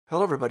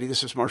Hello, everybody.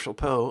 This is Marshall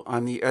Poe.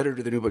 I'm the editor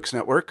of the New Books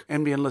Network.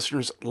 NBN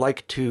listeners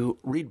like to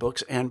read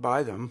books and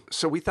buy them.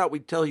 So we thought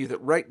we'd tell you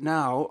that right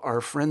now, our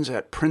friends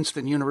at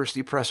Princeton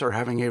University Press are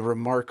having a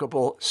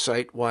remarkable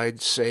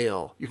site-wide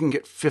sale. You can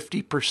get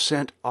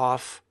 50%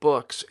 off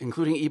books,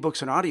 including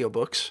ebooks and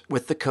audiobooks,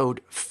 with the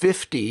code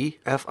 50,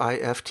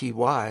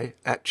 F-I-F-T-Y,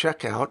 at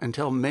checkout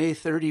until May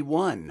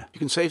 31. You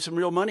can save some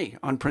real money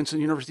on Princeton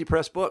University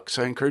Press books.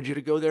 I encourage you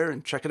to go there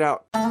and check it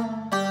out.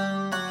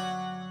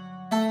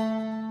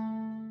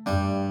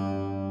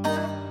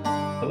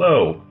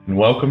 Hello, and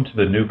welcome to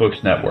the New Books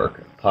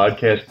Network, a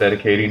podcast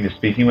dedicating to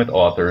speaking with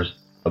authors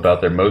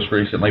about their most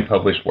recently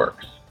published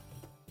works.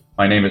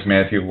 My name is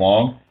Matthew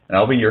Long, and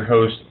I'll be your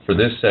host for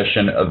this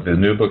session of the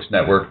New Books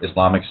Network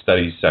Islamic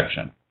Studies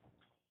section.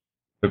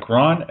 The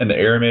Quran and the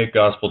Aramaic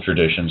Gospel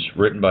Traditions,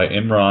 written by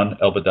Imran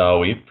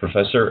El-Badawi,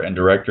 professor and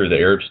director of the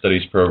Arab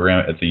Studies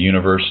program at the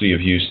University of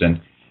Houston,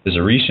 is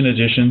a recent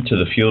addition to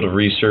the field of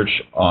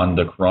research on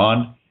the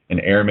Quran and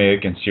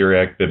Aramaic and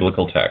Syriac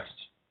biblical texts.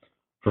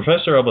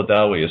 Professor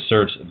El-Badawi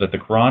asserts that the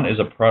Quran is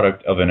a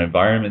product of an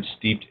environment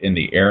steeped in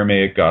the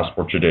Aramaic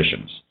Gospel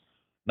traditions,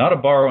 not a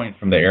borrowing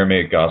from the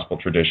Aramaic Gospel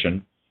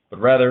tradition, but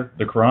rather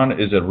the Quran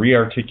is a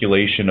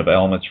rearticulation of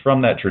elements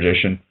from that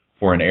tradition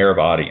for an Arab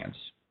audience.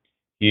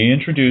 He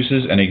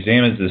introduces and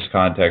examines this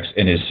context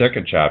in his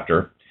second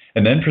chapter,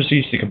 and then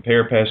proceeds to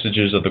compare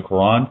passages of the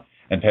Quran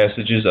and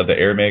passages of the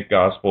Aramaic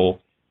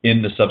Gospel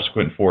in the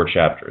subsequent four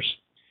chapters.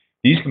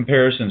 These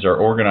comparisons are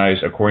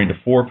organized according to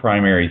four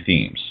primary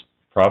themes: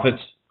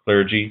 prophets,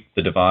 clergy,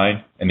 the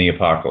divine, and the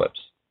apocalypse.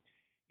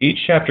 Each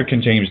chapter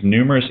contains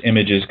numerous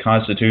images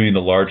constituting the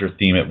larger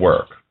theme at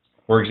work.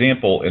 For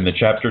example, in the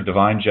chapter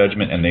Divine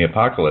Judgment and the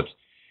Apocalypse,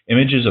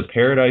 images of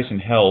paradise and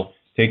hell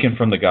taken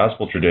from the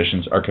gospel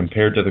traditions are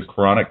compared to the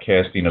Quranic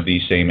casting of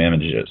these same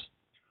images.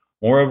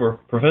 Moreover,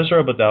 Professor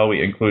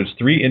El-Badawi includes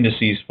three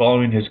indices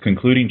following his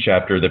concluding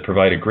chapter that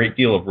provide a great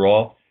deal of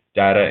raw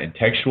data and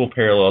textual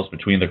parallels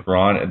between the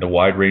Quran and the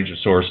wide range of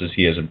sources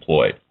he has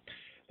employed.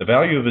 The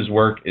value of his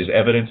work is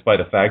evidenced by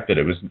the fact that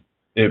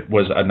it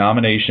was a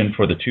nomination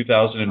for the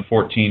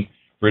 2014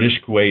 British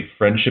Kuwait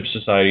Friendship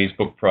Society's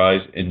Book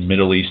Prize in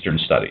Middle Eastern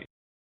Studies.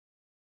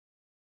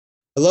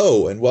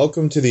 Hello, and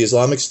welcome to the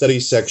Islamic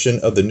Studies section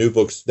of the New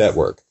Books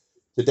Network.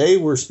 Today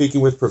we're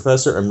speaking with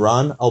Professor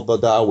Imran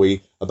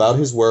El-Badawi about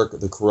his work,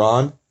 The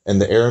Quran and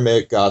the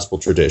Aramaic Gospel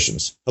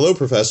Traditions. Hello,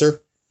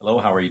 Professor. Hello,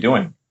 how are you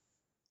doing?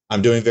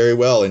 I'm doing very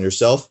well, and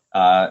yourself?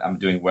 I'm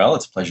doing well.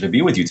 It's a pleasure to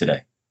be with you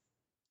today.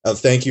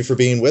 Thank you for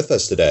being with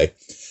us today.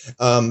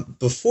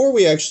 Before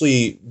we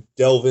actually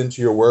delve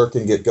into your work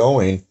and get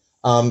going,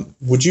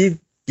 would you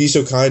be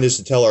so kind as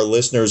to tell our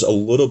listeners a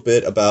little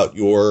bit about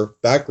your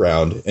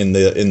background in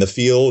the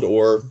field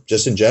or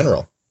just in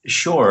general?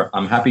 Sure,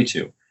 I'm happy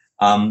to.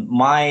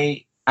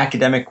 My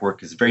academic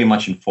work is very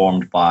much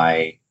informed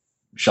by,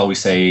 shall we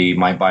say,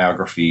 my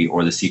biography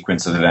or the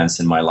sequence of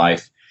events in my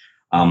life.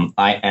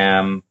 I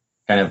am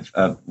kind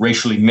of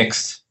racially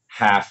mixed,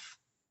 half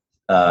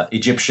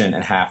Egyptian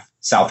and half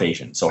South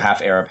Asian, so half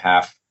Arab,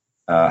 half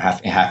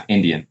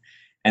Indian,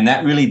 and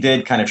that really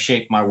did kind of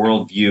shape my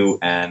worldview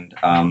and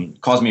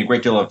caused me a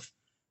great deal of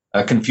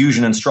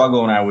confusion and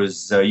struggle when I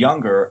was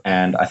younger,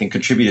 and I think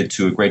contributed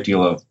to a great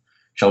deal of,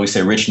 shall we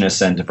say,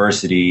 richness and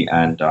diversity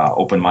and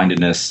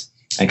open-mindedness,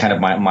 and kind of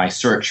my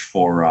search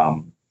for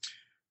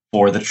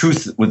the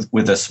truth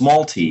with a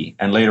small t,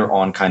 and later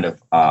on kind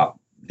of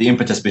the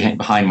impetus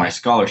behind my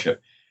scholarship.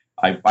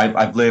 I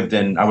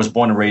was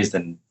born and raised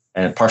in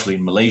partially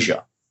in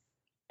Malaysia.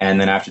 And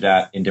then after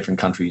that, in different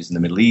countries in the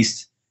Middle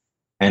East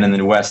and in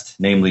the West,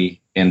 namely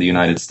in the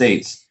United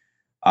States.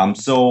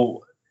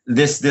 So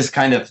this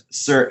kind of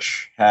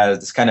search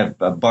this kind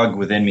of bug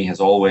within me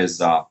has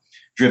always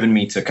driven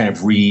me to kind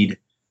of read,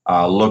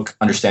 look,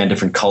 understand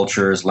different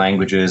cultures,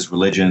 languages,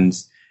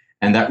 religions.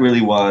 And that really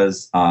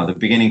was the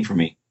beginning for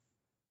me.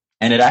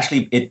 And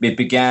it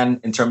began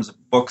in terms of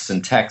books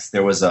and texts.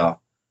 There was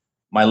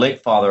my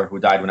late father, who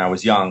died when I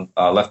was young,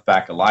 left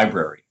back a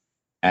library.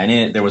 And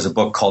in it, there was a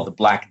book called The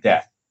Black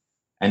Death.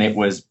 And it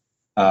was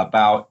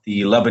about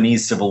the Lebanese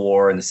civil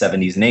war in the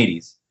 70s and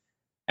 80s.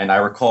 And I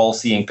recall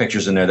seeing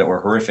pictures in there that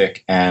were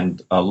horrific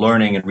and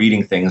learning and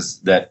reading things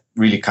that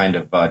really kind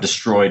of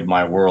destroyed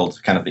my world,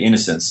 kind of the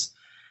innocence.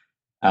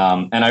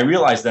 And I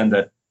realized then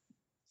that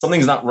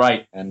something's not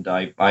right. And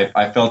I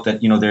felt that,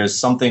 there's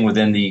something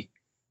within the,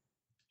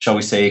 shall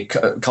we say,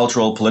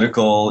 cultural,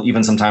 political,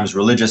 even sometimes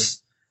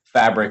religious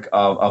fabric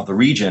of the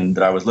region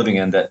that I was living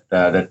in that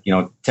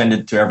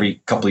tended to every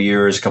couple of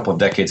years, couple of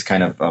decades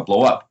kind of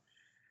blow up.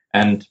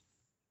 And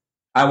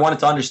I wanted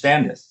to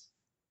understand this,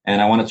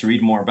 and I wanted to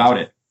read more about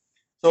it.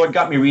 So it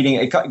got me reading.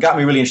 It got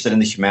me really interested in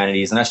the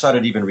humanities, and I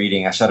started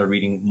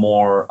reading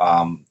more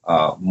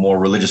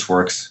religious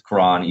works,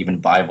 Quran, even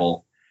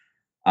Bible.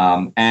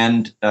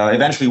 And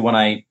eventually, when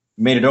I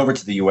made it over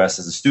to the U.S.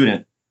 as a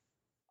student,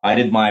 I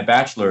did my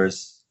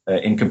bachelor's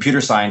in computer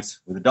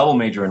science with a double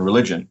major in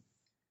religion.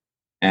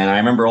 And I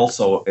remember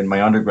also in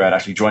my undergrad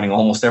actually joining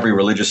almost every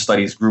religious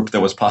studies group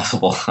that was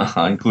possible,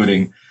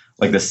 including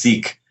like the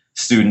Sikh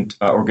student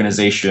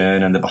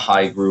organization and the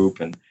Baha'i group.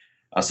 And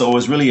so it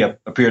was really a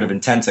period of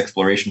intense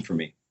exploration for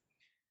me.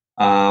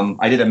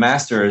 I did a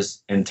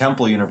master's in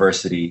Temple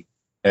University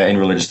in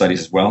religious studies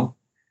as well.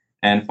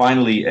 And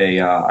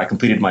finally, I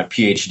completed my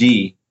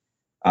PhD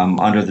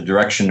under the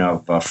direction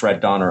of Fred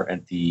Donner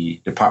at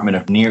the Department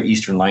of Near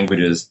Eastern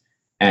Languages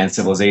and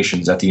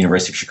Civilizations at the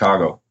University of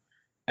Chicago.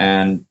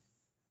 And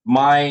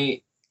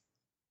my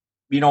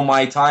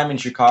time in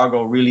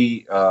Chicago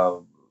really,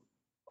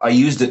 I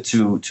used it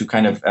to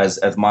kind of,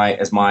 as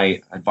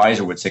my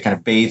advisor would say, kind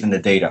of bathe in the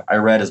data. I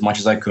read as much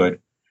as I could,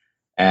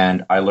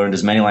 and I learned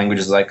as many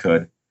languages as I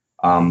could,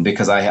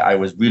 because I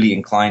was really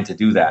inclined to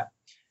do that.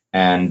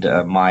 And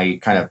my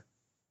kind of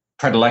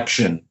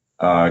predilection,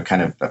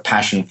 kind of a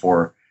passion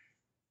for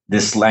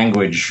this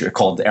language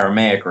called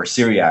Aramaic or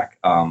Syriac,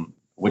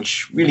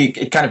 which really,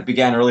 it kind of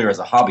began earlier as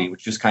a hobby,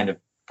 which is kind of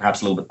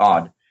perhaps a little bit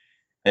odd.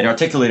 It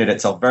articulated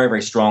itself very,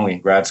 very strongly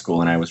in grad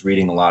school, and I was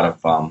reading a lot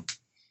of,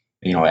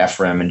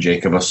 Ephraim and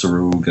Jacob of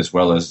Sarug, as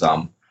well as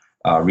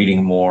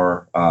reading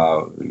more,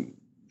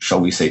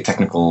 shall we say,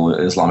 technical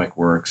Islamic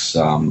works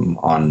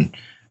on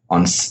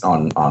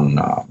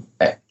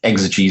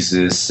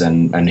exegesis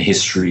and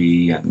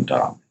history, and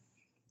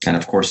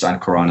of course on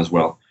Quran as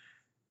well.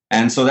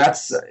 And so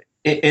that's,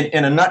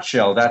 in a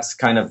nutshell, that's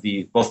kind of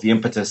both the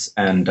impetus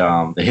and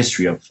the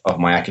history of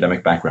my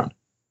academic background.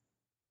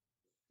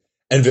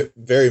 And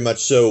very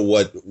much so,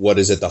 what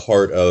is at the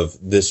heart of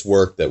this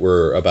work that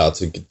we're about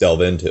to delve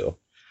into?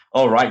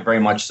 Oh, right, very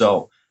much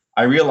so.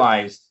 I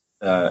realized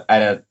at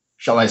a,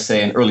 shall I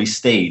say, an early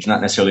stage, not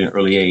necessarily an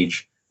early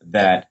age,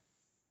 that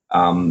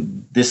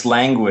this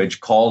language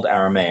called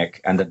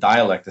Aramaic, and the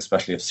dialect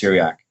especially of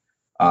Syriac,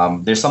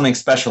 there's something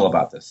special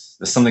about this.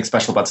 There's something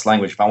special about this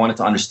language. If I wanted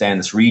to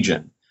understand this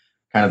region,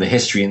 kind of the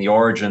history and the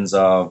origins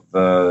of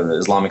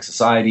Islamic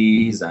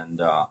societies and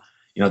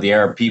the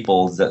Arab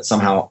peoples, that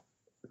somehow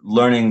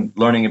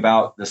learning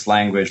about this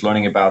language,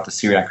 learning about the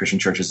Syriac Christian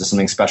churches, there's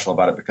something special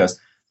about it, because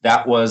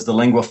that was the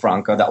lingua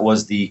franca, that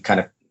was the kind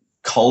of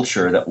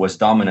culture that was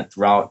dominant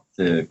throughout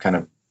the kind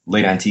of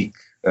late antique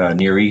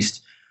Near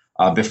East,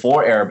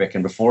 before Arabic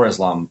and before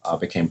Islam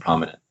became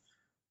prominent.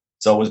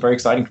 So it was very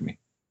exciting for me.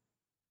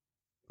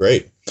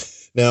 Great.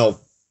 Now,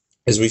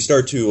 as we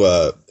start to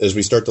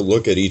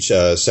look at each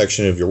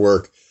section of your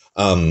work,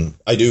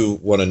 I do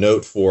want to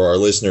note for our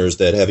listeners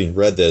that, having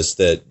read this,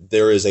 that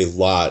there is a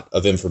lot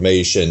of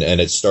information, and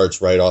it starts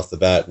right off the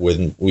bat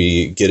when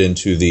we get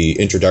into the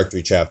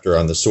introductory chapter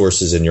on the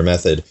sources in your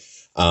method.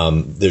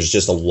 There's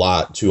just a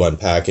lot to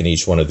unpack in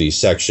each one of these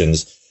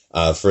sections.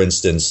 For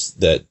instance,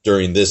 that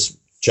during this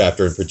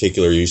chapter in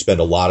particular, you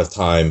spend a lot of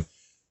time,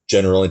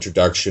 general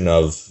introduction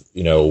of,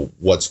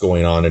 what's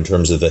going on in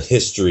terms of the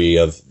history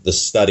of the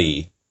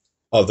study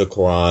of the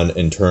Quran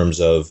in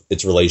terms of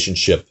its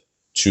relationship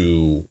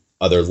to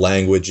other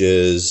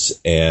languages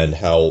and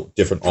how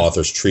different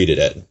authors treated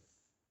it,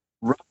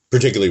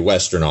 particularly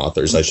Western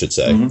authors, I should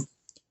say. Mm-hmm.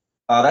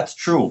 That's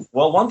true.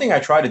 Well, one thing I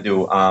try to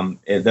do,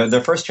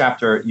 the first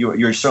chapter,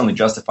 you're certainly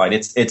justified.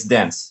 It's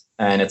dense,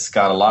 and it's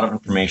got a lot of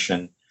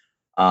information.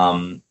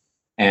 And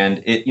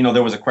it,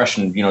 there was a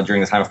question,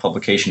 during the time of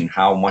publication,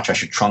 how much I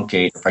should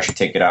truncate, if I should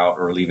take it out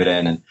or leave it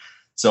in. And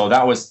so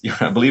that was,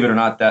 believe it or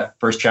not, that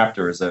first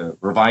chapter is a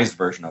revised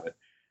version of it.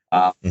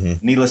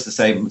 Needless to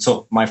say,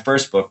 so my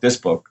first book, this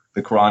book,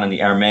 The Quran and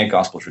the Aramaic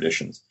Gospel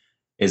Traditions,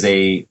 is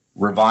a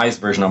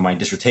revised version of my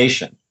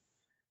dissertation,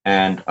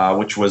 and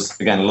which was,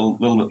 again, a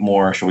little bit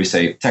more, shall we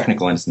say,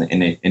 technical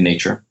in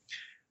nature.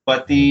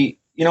 But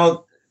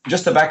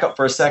just to back up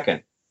for a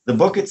second, the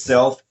book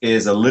itself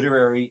is a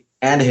literary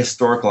and a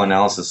historical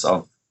analysis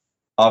of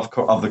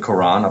the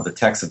Quran, of the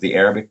text of the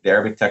Arabic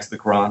text of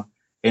the Quran,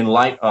 in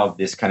light of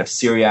this kind of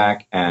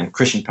Syriac and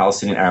Christian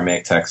Palestinian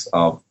Aramaic text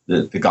of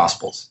the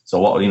Gospels.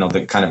 So,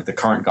 the kind of the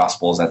current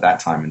Gospels at that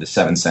time in the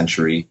 7th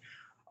century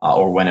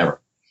or whenever.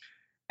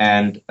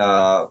 And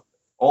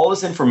all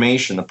this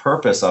information, the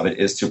purpose of it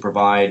is to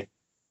provide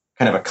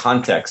kind of a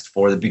context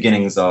for the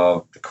beginnings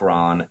of the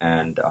Quran,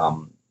 and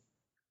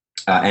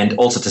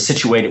also to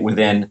situate it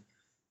within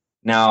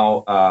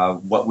now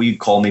what we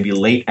call maybe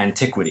late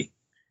antiquity,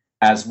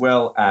 as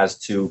well as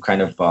to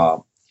kind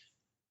of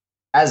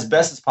as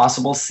best as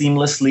possible,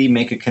 seamlessly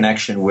make a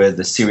connection with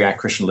the Syriac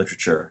Christian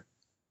literature,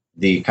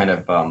 the kind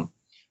of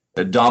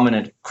the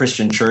dominant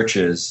Christian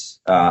churches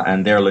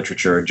and their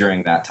literature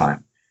during that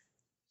time.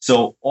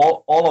 So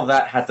all of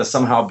that had to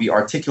somehow be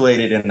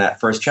articulated in that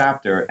first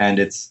chapter, and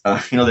it's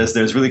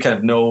there's really kind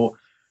of no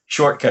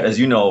shortcut, as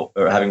or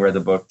having read the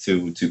book,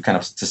 to kind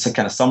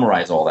of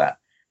summarize all that.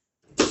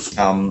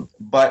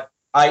 But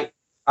I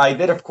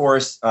did, of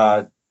course,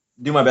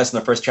 do my best in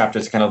the first chapter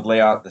to kind of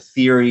lay out the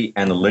theory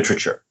and the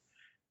literature.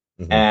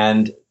 Mm-hmm.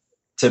 And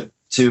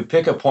to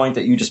pick a point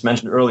that you just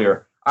mentioned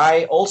earlier,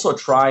 I also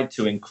tried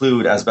to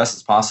include as best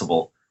as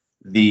possible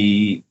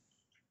the,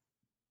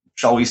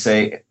 shall we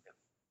say,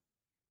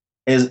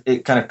 is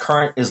it kind of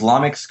current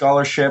Islamic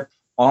scholarship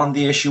on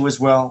the issue as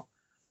well.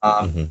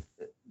 There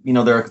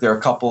are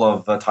a couple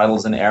of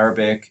titles in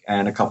Arabic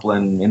and a couple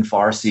in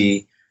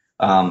Farsi.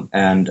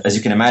 And as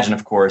you can imagine,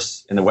 of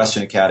course, in the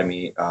Western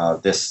Academy,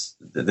 this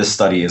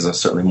study is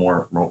certainly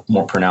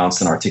more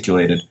pronounced and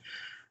articulated.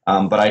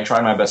 But I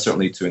tried my best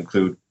certainly to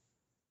include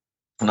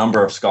a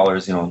number of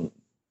scholars,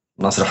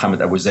 Nasr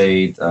Hamid Abu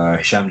Zaid,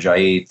 Hisham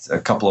Jaid, a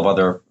couple of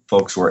other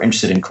folks who are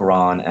interested in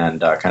Quran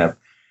and kind of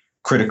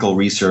critical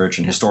research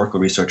and historical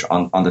research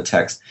on the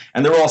text.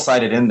 And they're all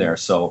cited in there.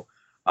 So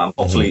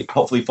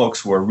hopefully folks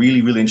who are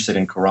really, really interested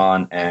in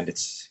Quran and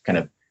its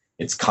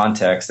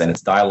context and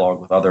its dialogue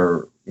with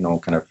other,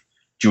 kind of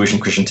Jewish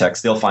and Christian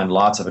texts, they'll find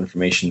lots of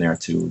information there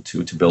to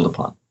build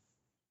upon.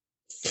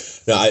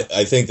 No,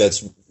 I think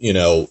that's,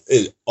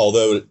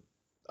 although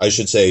I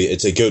should say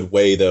it's a good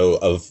way, though,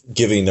 of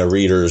giving the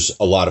readers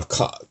a lot of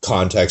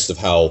context of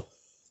how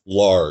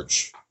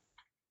large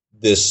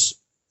this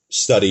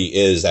study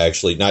is,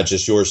 actually, not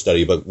just your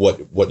study, but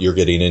what you're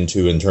getting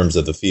into in terms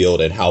of the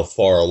field and how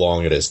far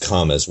along it has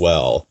come as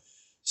well.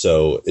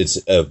 So it's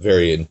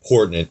very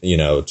important,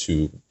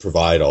 to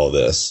provide all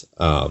this.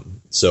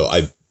 So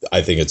I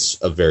think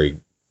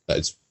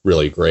it's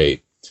really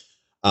great.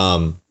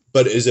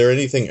 But is there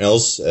anything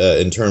else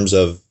in terms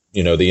of,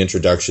 the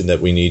introduction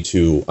that we need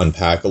to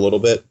unpack a little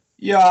bit?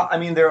 Yeah, I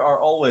mean, there are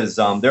always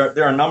there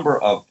are a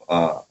number of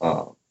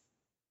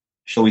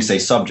shall we say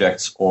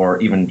subjects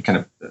or even kind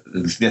of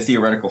the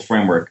theoretical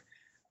framework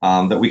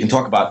that we can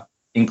talk about,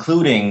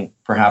 including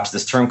perhaps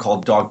this term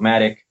called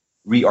dogmatic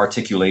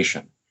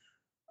rearticulation.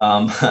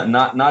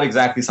 Not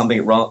exactly something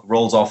that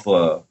rolls off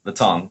the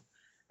tongue,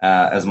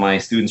 as my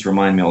students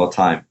remind me all the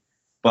time.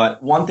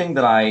 But one thing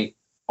that I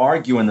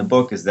argue in the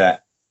book is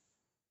that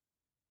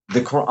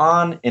the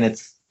Quran in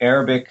its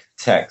Arabic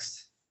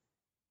text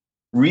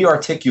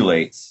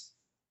rearticulates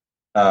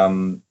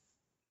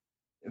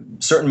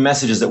certain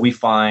messages that we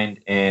find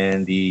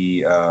in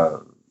the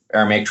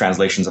Aramaic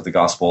translations of the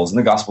Gospels and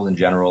the Gospels in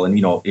general, and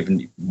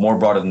even more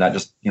broader than that,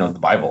 just the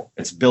Bible.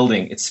 It's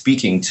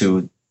speaking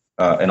to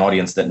an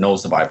audience that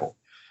knows the Bible,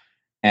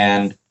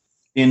 and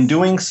in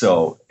doing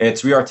so,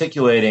 it's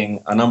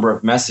rearticulating a number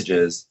of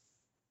messages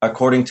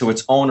according to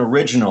its own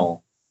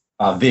original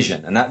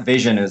vision, and that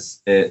vision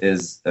is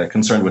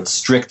concerned with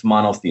strict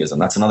monotheism.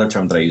 That's another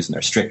term that I use in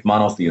there: strict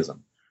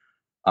monotheism.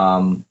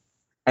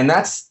 And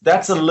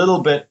that's a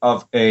little bit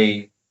of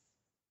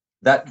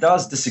that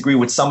does disagree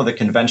with some of the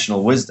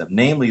conventional wisdom,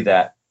 namely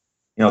that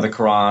the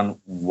Quran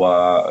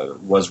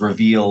was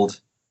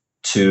revealed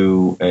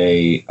to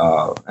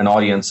an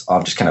audience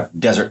of just kind of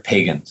desert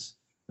pagans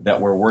that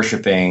were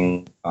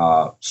worshiping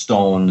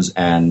stones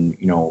and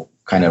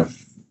kind of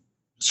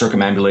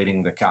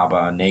circumambulating the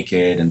Kaaba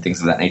naked and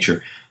things of that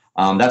nature.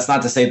 That's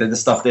not to say that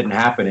this stuff didn't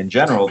happen in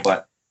general,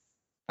 but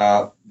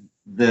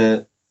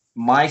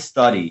my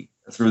study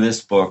through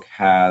this book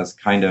has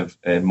kind of,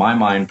 in my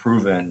mind,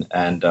 proven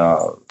and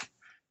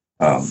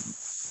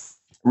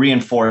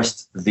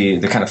reinforced the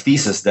kind of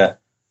thesis that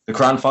the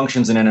Quran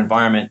functions in an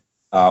environment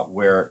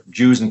where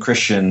Jews and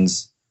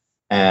Christians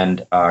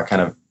and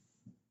kind of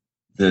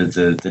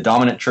the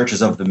dominant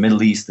churches of the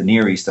Middle East, the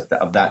Near East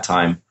of that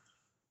time,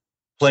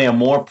 play a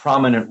more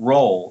prominent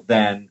role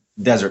than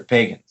desert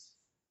pagans.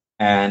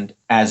 And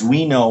as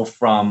we know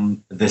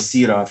from the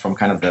Sirah, from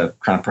kind of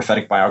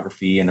prophetic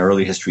biography and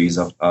early histories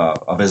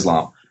of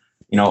Islam,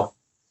 the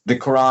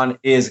Quran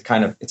is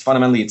it's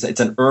fundamentally it's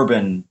an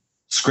urban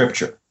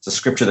scripture. It's a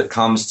scripture that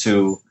comes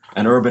to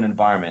an urban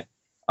environment,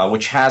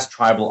 which has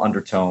tribal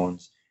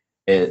undertones.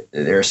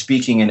 They're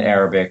speaking in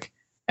Arabic,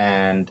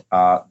 and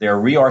they're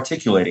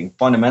rearticulating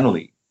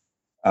fundamentally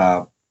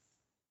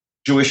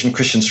Jewish and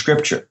Christian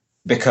scripture,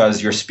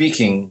 because you're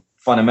speaking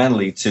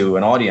fundamentally to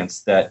an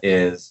audience that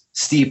is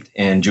steeped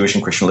in Jewish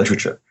and Christian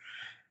literature.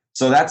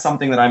 So that's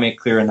something that I make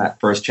clear in that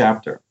first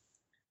chapter.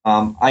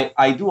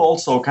 I do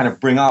also kind of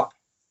bring up,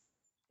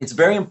 it's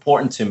very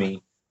important to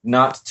me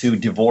not to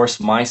divorce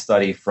my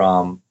study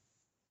from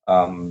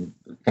kind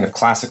of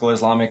classical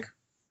Islamic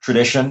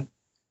tradition,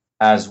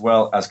 as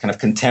well as kind of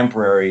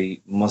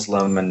contemporary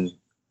Muslim and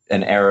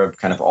Arab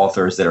kind of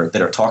authors that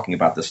are talking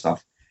about this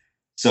stuff.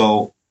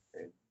 So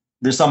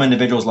there's some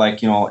individuals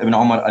like, Ibn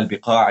Umar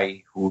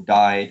al-Biqai, who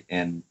died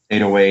in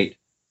 808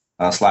 /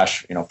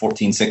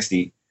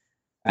 1460.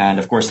 And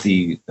of course,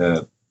 the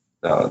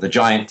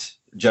giant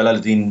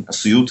Jalaluddin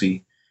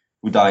as-Suyuti,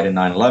 who died in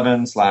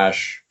 911 /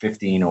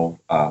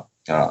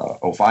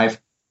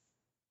 1505.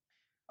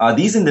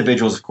 These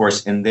individuals, of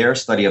course, in their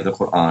study of the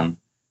Quran,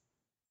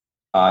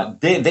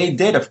 they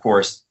did, of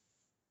course,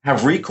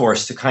 have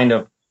recourse to kind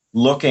of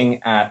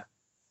looking at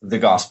the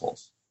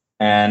Gospels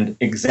and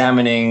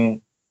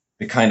examining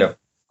the kind of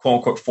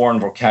quote-unquote foreign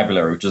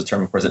vocabulary, which is a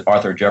term, of course, that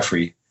Arthur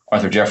Jeffries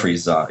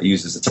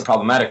uses. It's a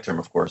problematic term,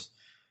 of course.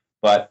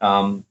 But,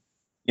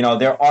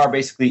 there are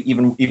basically,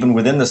 even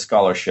within the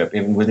scholarship,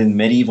 even within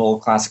medieval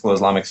classical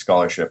Islamic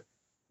scholarship,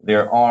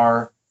 there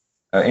are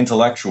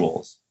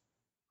intellectuals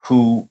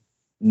who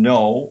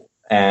know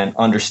and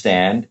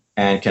understand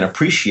and can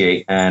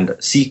appreciate and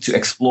seek to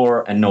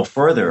explore and know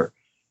further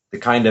the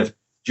kind of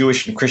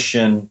Jewish and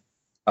Christian,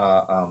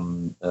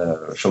 shall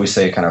we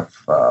say, kind of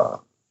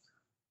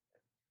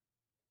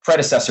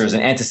predecessors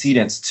and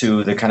antecedents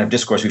to the kind of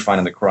discourse we find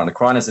in the Quran. The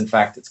Quran is, in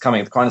fact, the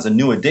Quran is a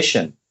new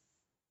edition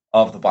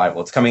of the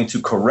Bible. It's coming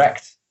to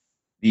correct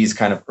these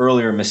kind of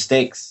earlier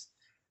mistakes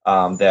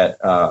that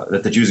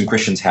the Jews and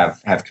Christians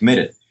have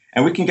committed.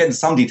 And we can get into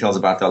some details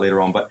about that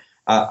later on, but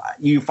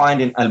you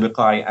find in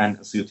Al-Biqai and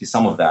Suyuti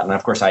some of that. And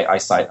of course, I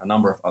cite a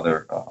number of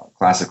other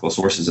classical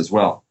sources as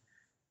well.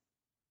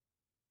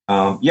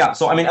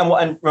 So I mean,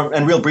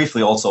 and real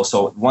briefly also,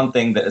 so one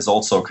thing that is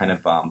also kind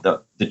of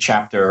the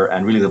chapter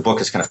and really the book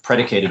is kind of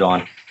predicated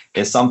on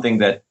is something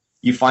that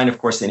you find, of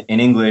course, in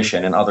English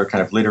and in other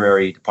kind of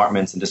literary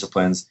departments and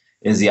disciplines,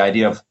 is the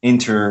idea of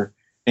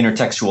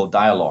intertextual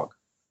dialogue.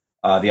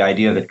 The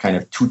idea that kind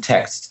of two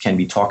texts can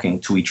be talking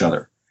to each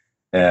other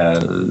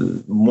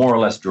more or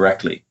less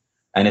directly,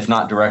 and if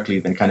not directly,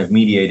 then kind of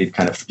mediated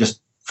kind of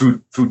just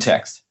through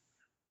text.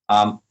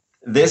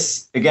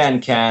 This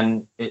again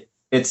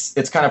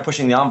it's kind of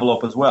pushing the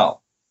envelope as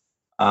well.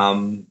 Are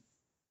the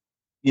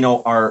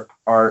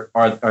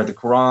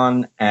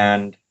Quran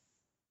and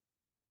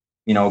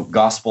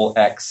Gospel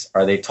X,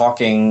 are they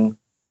talking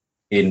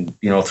in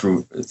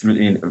through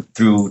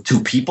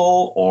two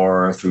people,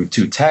 or through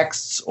two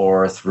texts,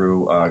 or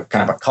through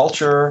kind of a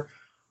culture,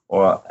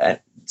 or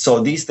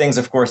so these things,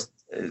 of course,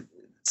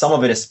 some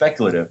of it is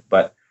speculative,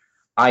 but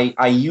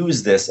I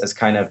use this as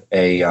kind of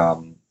a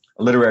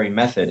literary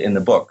method in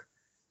the book.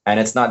 And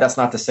that's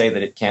not to say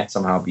that it can't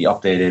somehow be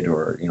updated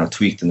or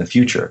tweaked in the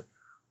future,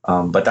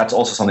 but that's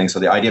also something. So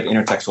the idea of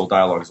intertextual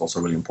dialogue is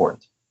also really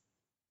important.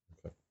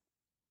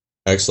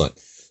 Excellent.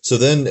 So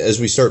then,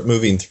 as we start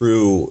moving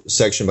through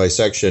section by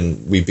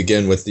section, we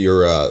begin with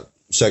your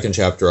second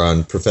chapter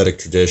on prophetic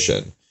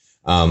tradition.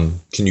 Can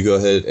you go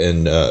ahead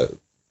and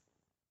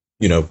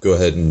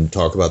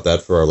talk about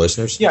that for our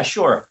listeners? Yeah,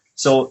 sure.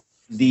 So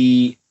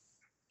the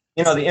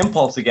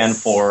impulse again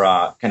for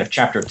kind of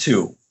chapter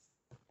 2.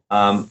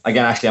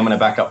 Again, actually, I'm going to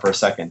back up for a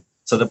second.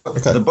 So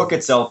the book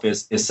itself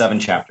is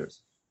 7 chapters.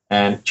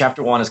 And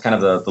chapter 1 is kind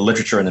of the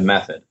literature and the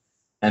method.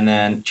 And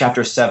then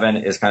chapter 7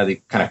 is kind of the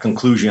kind of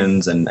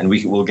conclusions, and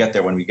we'll get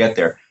there when we get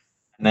there.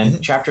 And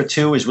then chapter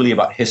 2 is really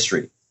about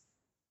history.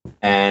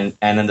 And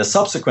then the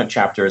subsequent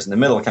chapters in the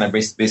middle, kind of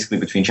basically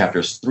between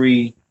chapters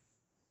 3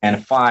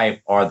 and 5,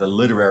 are the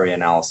literary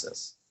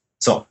analysis.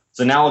 So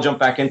now I'll jump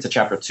back into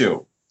chapter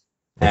 2.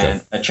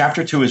 And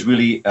chapter 2 is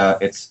really,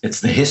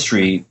 it's the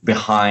history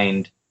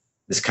behind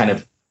this kind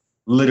of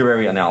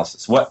literary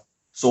analysis. What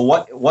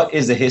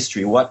is the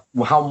history?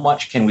 How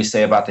much can we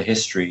say about the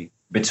history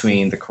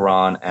between the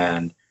Quran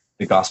and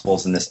the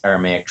Gospels in this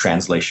Aramaic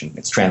translation?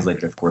 It's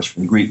translated, of course,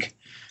 from Greek.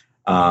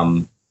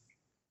 And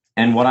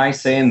what I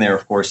say in there,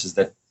 of course, is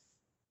that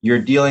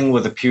you're dealing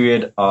with a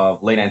period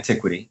of late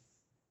antiquity,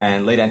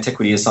 and late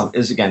antiquity is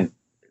again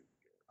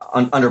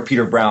under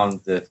Peter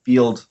Brown, the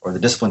field or the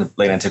discipline of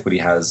late antiquity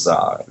has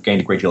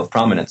gained a great deal of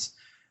prominence.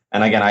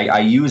 And again,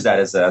 I use that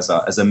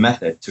as a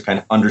method to kind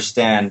of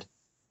understand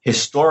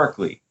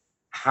historically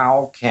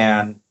how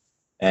can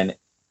an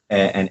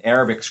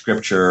Arabic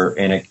scripture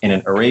in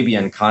an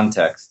Arabian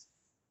context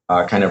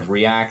kind of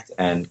react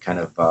and kind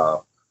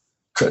of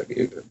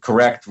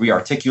correct,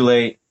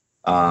 rearticulate,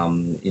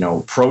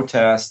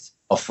 protest,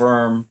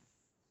 affirm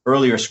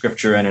earlier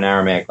scripture in an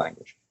Aramaic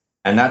language.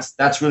 And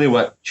that's really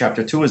what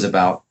chapter 2 is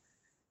about.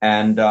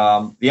 And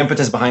the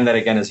impetus behind that,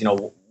 again, is,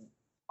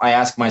 I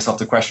ask myself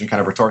the question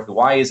kind of rhetorically,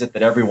 why is it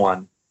that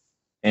everyone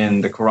in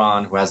the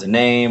Quran who has a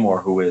name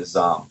or who is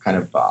kind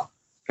of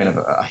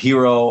a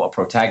hero, a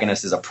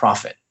protagonist, is a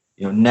prophet,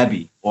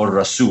 Nabi or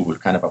Rasul,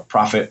 kind of a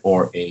prophet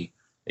or a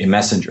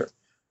messenger?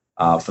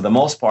 For the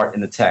most part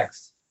in the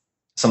text,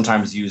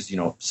 sometimes used,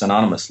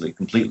 synonymously,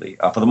 completely.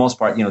 For the most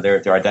part,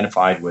 they're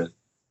identified with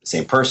the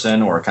same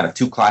person or kind of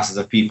two classes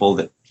of people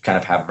that kind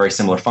of have very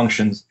similar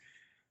functions.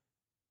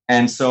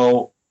 And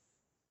so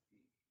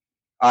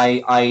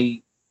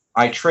I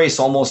trace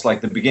almost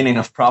like the beginning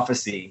of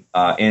prophecy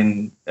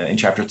in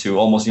chapter 2,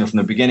 almost from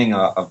the beginning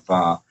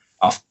of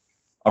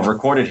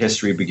recorded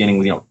history, beginning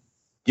with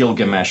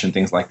Gilgamesh and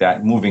things like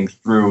that, moving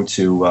through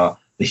to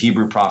the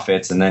Hebrew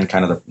prophets, and then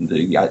kind of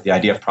the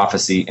idea of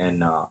prophecy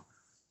in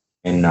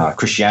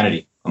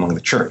Christianity among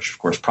the church. Of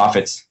course,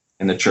 prophets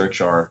in the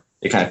church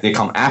they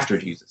come after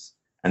Jesus,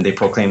 and they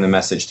proclaim the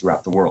message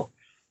throughout the world.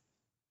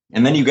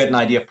 And then you get an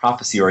idea of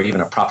prophecy, or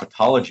even a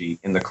prophetology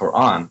in the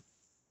Quran,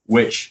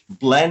 which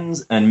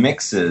blends and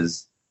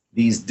mixes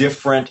these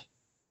different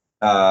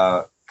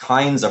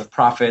kinds of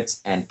prophets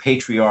and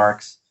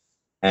patriarchs,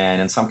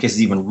 and in some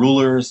cases even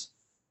rulers.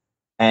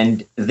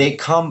 And they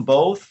come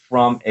both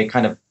from a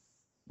kind of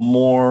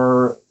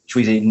more, should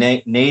we say,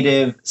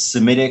 native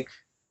Semitic,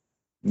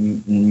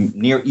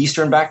 Near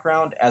Eastern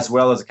background, as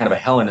well as a kind of a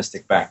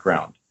Hellenistic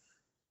background.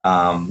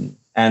 And,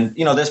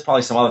 there's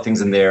probably some other things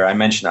in there. I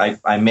mentioned,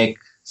 I make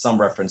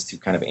some reference to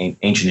kind of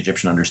ancient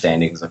Egyptian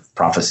understandings of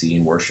prophecy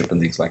and worship and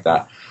things like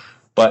that.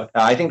 But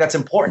I think that's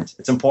important.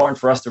 It's important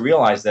for us to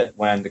realize that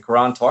when the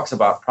Quran talks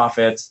about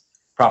prophets,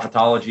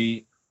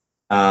 prophetology,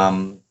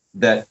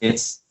 that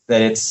it's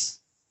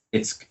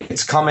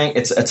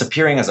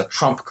appearing as a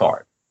trump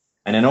card.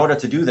 And in order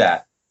to do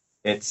that,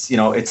 it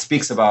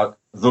speaks about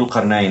Dhul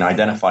Qarnayn,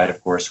 identified,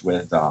 of course,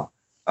 with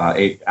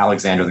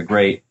Alexander the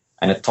Great,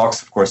 and it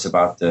talks, of course,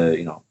 about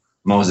the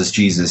Moses,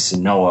 Jesus,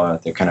 and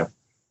Noah, the kind of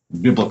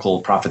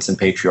biblical prophets and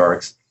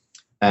patriarchs,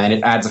 and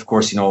it adds, of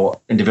course,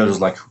 individuals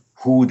like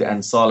Hud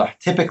and Salih,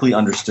 typically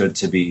understood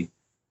to be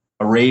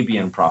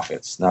Arabian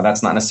prophets. Now,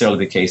 that's not necessarily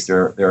the case.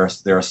 There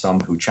are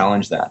some who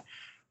challenge that,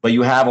 but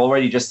you have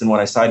already, just in what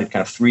I cited,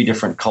 kind of three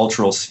different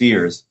cultural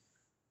spheres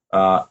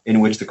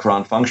in which the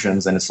Quran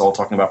functions, and it's all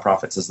talking about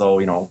prophets as though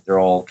they're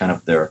all kind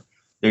of they're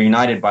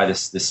united by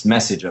this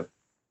message of,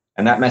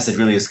 and that message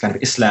really is kind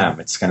of Islam.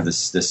 It's kind of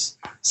this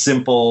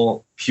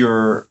simple,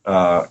 pure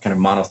kind of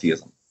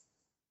monotheism.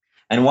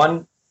 And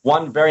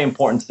one very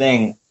important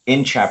thing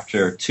in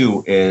chapter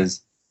 2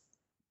 is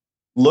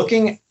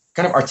looking,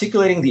 kind of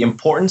articulating the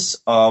importance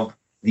of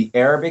the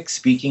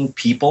Arabic-speaking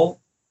people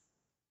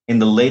in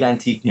the late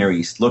antique Near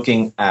East,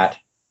 looking at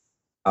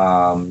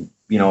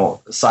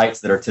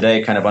sites that are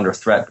today kind of under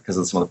threat because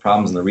of some of the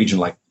problems in the region,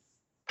 like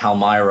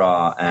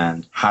Palmyra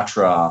and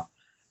Hatra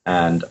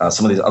and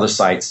some of these other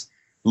sites,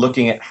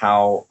 looking at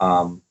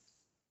how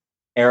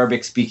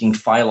Arabic-speaking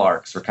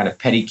phylarchs or kind of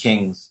petty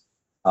kings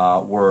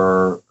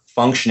were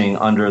functioning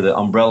under the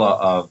umbrella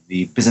of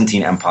the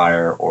Byzantine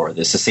Empire or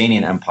the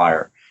Sasanian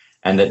Empire,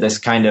 and that this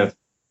kind of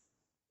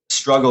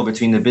struggle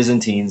between the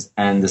Byzantines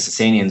and the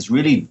Sasanians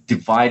really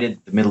divided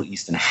the Middle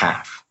East in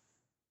half,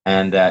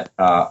 and that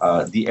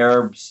the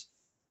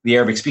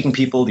Arabic-speaking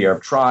people, the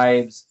Arab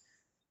tribes,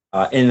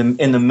 in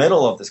the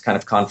middle of this kind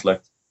of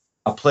conflict,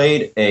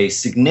 played a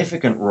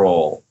significant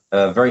role,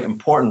 a very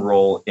important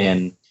role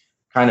in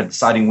kind of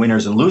deciding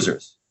winners and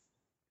losers.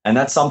 And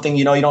that's something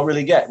you don't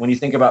really get when you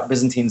think about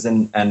Byzantines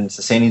and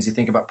Sasanians. You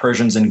think about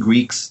Persians and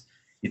Greeks.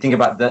 You think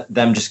about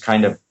them just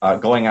kind of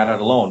going at it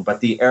alone.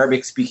 But the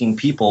Arabic-speaking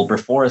people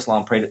before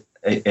Islam played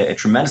a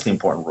tremendously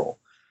important role.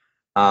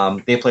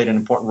 They played an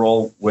important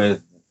role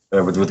with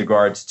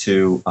regards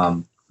to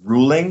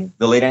ruling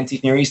the late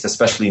antique Near East,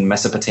 especially in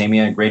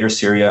Mesopotamia, Greater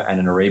Syria,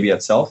 and in Arabia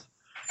itself.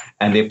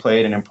 And they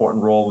played an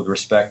important role with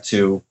respect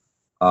to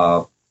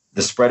the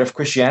spread of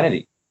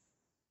Christianity.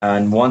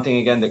 And one thing,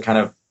 again, that kind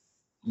of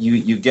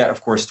you get,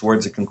 of course,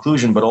 towards the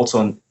conclusion, but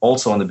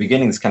also in the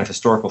beginning, this kind of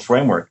historical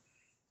framework,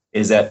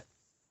 is that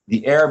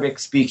the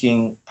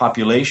Arabic-speaking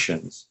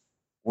populations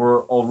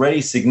were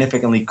already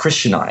significantly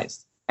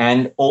Christianized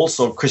and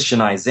also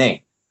Christianizing.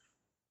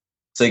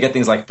 So you get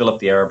things like Philip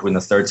the Arab, who in the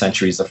 3rd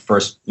century is the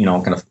first,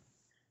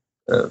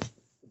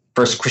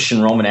 first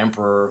Christian Roman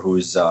emperor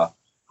who's of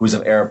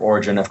Arab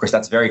origin. Of course,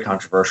 that's very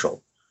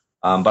controversial.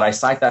 But I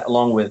cite that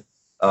along with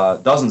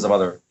dozens of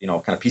other,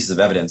 kind of pieces of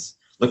evidence,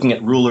 looking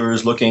at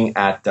rulers, looking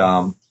at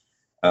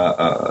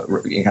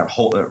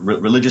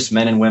religious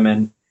men and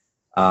women,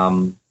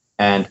 and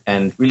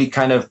really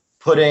kind of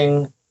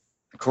putting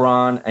the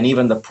Quran and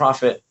even the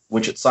Prophet,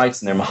 which it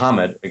cites in there,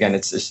 Muhammad. Again,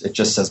 it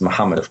just says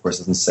Muhammad, of course,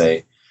 it doesn't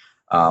say.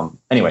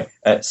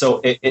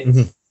 So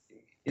it's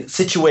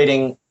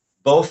situating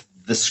both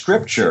the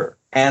scripture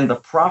and the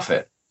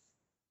prophet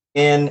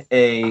in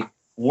a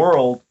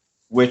world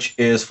which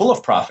is full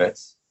of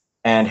prophets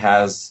and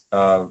has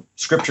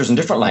scriptures in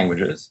different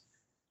languages.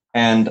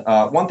 And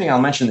one thing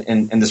I'll mention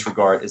in this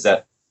regard is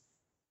that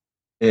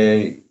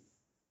the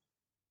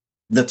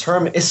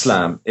term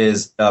Islam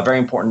is a very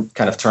important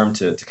kind of term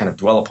to kind of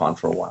dwell upon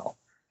for a while.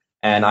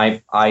 And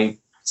I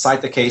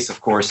cite the case, of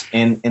course,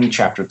 in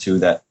chapter 2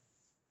 that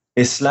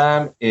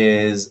Islam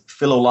is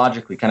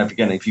philologically kind of,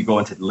 again, if you go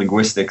into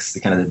linguistics, the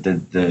kind of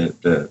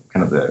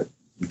the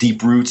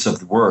deep roots of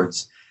the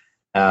words,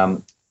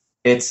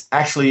 it's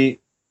actually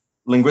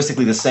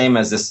linguistically the same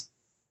as this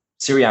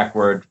Syriac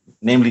word,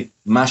 namely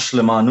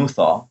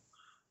mashlemanutha,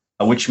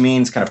 which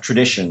means kind of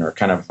tradition or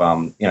kind of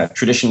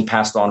tradition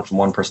passed on from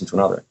one person to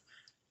another.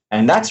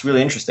 And that's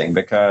really interesting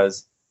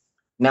because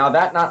now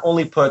that not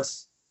only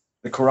puts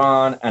the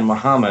Quran and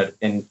Muhammad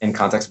in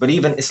context, but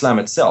even Islam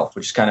itself,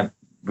 which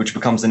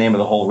becomes the name of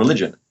the whole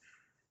religion.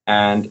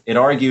 And I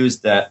argue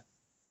that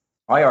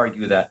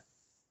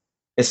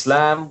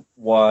Islam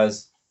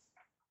was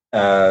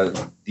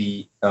an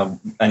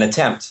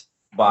attempt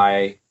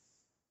by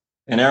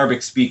an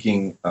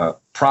Arabic-speaking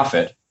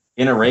prophet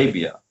in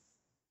Arabia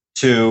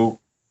to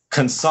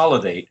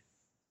consolidate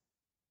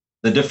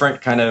the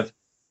different kind of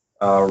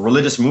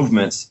religious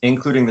movements,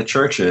 including the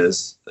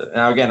churches.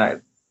 Now,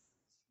 again,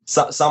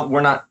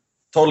 we're not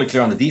totally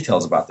clear on the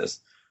details about this,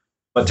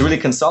 but to really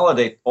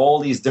consolidate all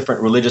these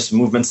different religious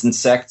movements and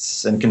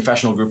sects and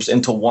confessional groups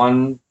into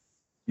one,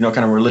 kind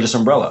of religious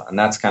umbrella, and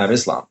that's kind of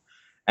Islam.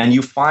 And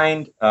you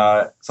find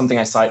something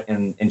I cite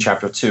in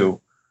chapter 2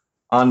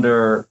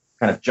 under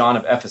kind of John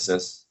of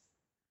Ephesus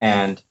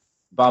and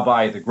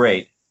Babai the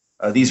Great.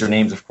 These are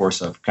names, of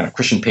course, of kind of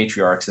Christian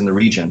patriarchs in the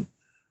region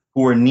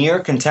who were near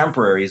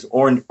contemporaries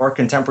or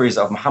contemporaries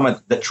of Muhammad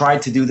that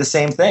tried to do the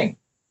same thing.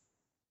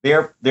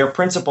 Their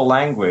principal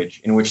language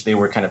in which they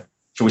were kind of,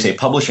 shall we say,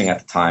 publishing at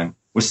the time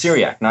was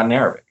Syriac, not in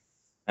Arabic.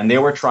 And they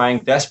were trying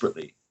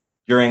desperately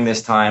during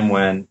this time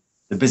when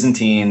the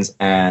Byzantines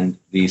and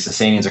the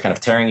Sasanians are kind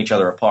of tearing each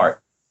other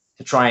apart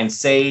to try and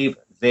save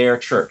their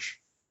church.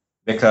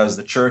 because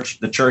the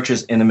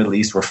churches in the Middle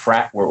East were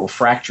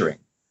fracturing,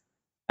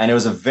 and it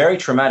was a very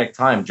traumatic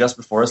time just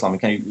before Islam.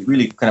 And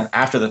really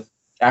after the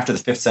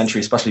 5th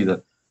century, especially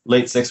the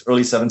late 6th,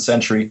 early 7th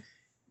century,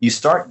 you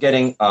start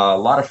getting a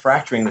lot of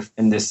fracturing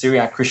in the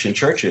Syriac Christian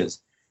churches,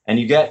 and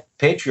you get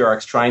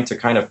patriarchs trying to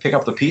kind of pick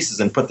up the pieces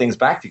and put things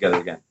back together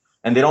again,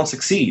 and they don't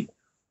succeed.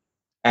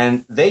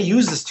 And they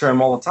use this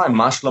term all the time,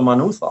 mashla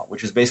manutha,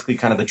 which is basically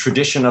kind of the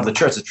tradition of the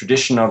church, the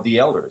tradition of the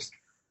elders.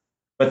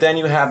 But then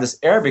you have this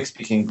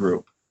Arabic-speaking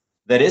group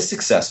that is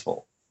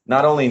successful,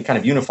 not only in kind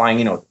of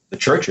unifying, the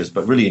churches,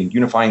 but really in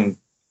unifying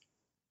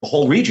the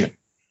whole region.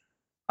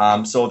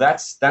 So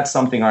that's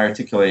something I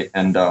articulate,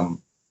 and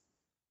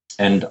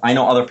I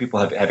know other people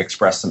have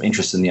expressed some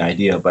interest in the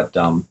idea, but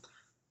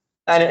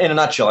and in a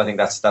nutshell, I think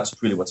that's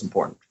really what's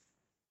important.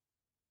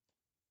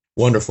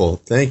 Wonderful,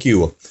 thank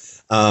you.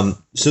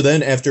 So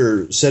then,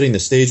 after setting the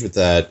stage with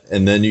that,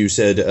 and then you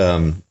said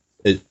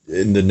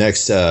in the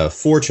next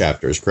 4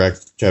 chapters,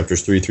 correct?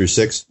 Chapters 3 through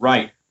 6,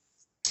 right?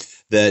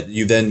 That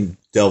you then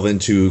delve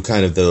into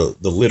kind of the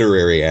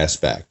literary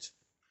aspect.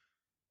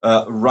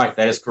 Right,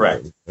 that is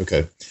correct.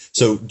 Okay.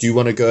 So do you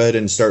want to go ahead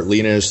and start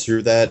leading us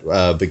through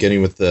that,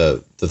 beginning with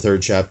the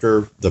 3rd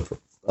chapter,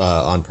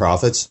 on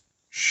prophets?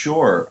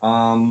 Sure.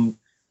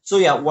 So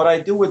yeah, what I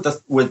do with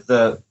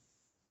the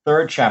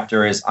 3rd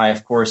chapter is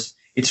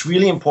it's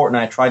really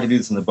important, I try to do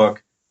this in the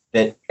book,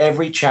 that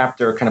every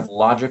chapter kind of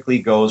logically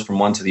goes from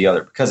one to the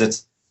other, because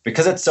it's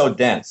so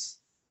dense,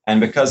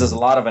 and because there's a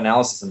lot of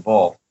analysis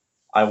involved.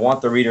 I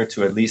want the reader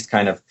to at least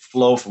kind of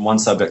flow from one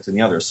subject to the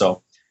other.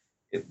 So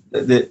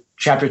the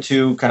chapter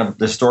 2, kind of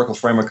the historical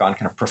framework on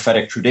kind of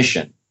prophetic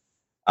tradition,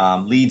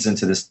 leads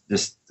into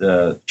this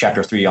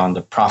chapter 3 on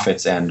the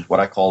prophets and what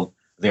I call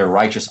their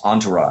righteous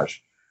entourage.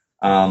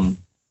 And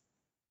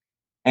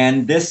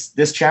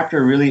this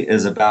chapter really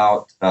is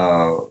about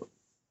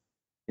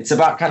it's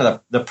about kind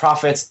of the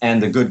prophets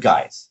and the good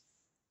guys.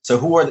 So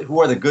who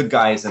are the good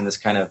guys in this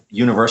kind of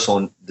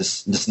universal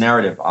this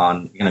narrative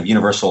on kind of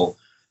universal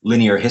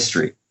linear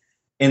history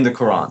in the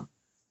Quran?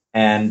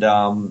 And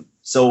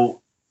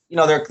so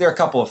there are a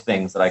couple of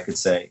things that I could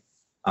say.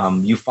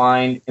 You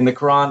find in the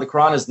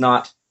Quran is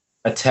not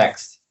a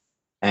text,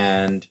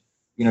 and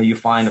you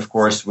find, of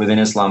course, within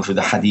Islam through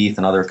the Hadith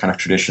and other kind of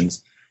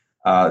traditions,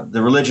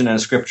 the religion and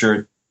the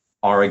scripture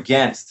are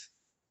against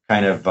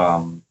kind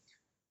of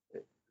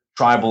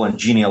tribal and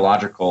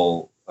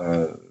genealogical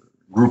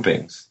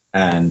groupings,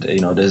 and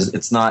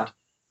does not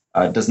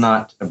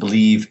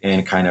believe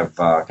in kind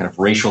of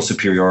racial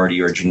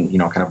superiority or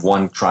kind of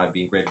one tribe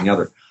being greater than the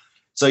other.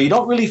 So you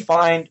don't really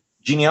find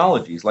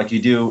genealogies like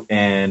you do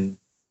in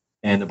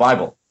the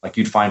Bible, like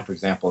you'd find, for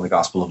example, in the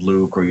Gospel of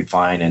Luke, or you'd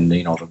find in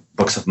the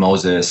books of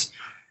Moses.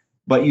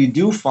 But you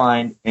do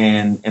find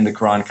in the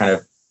Quran kind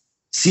of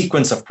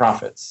sequence of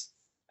prophets,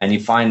 and you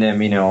find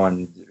them in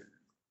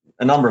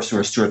a number of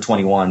surahs, Surah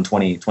 21,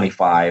 20,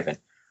 25, and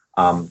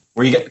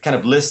where you get kind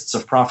of lists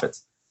of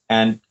prophets.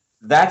 And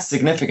that's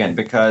significant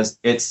because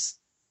it's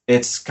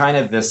kind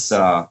of this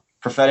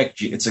prophetic.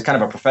 It's a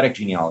kind of a prophetic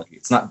genealogy.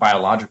 It's not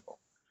biological,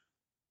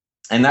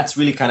 and that's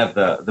really kind of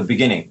the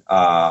beginning,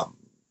 kind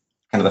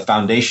of the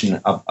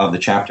foundation of the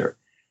chapter.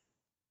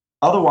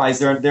 Otherwise,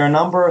 there are a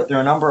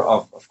number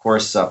of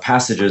course,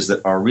 passages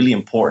that are really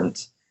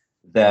important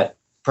that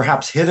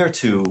perhaps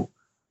hitherto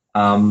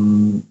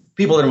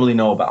people didn't really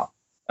know about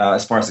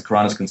as far as the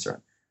Quran is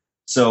concerned.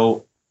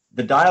 So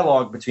the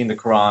dialogue between the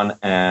Quran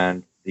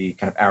and the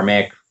kind of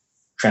Aramaic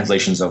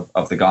translations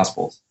of the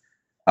Gospels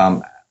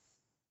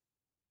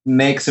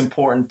makes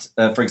important,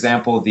 for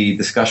example, the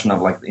discussion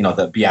of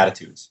the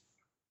Beatitudes.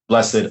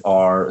 Blessed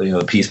are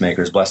the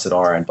peacemakers, blessed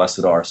are,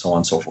 so on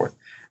and so forth.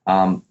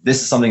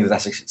 This is something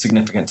that's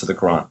significant to the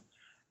Quran.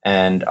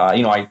 And,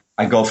 I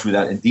go through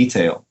that in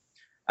detail.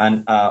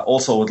 And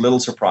also, with little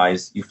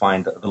surprise, you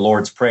find the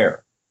Lord's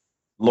Prayer.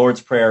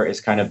 Lord's Prayer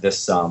is kind of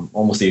this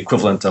almost the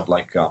equivalent of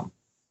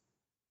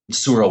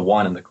Surah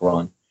 1 in the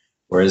Quran,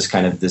 where it's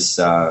kind of this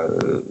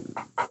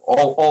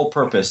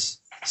all-purpose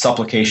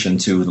supplication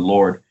to the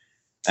Lord.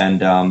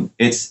 And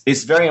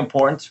it's very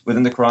important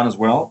within the Quran as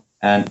well.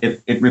 And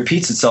it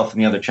repeats itself in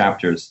the other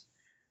chapters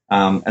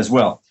as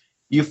well.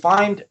 You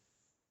find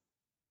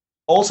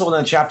also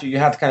within the chapter, you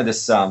have kind of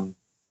this,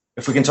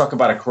 if we can talk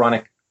about a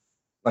Quranic,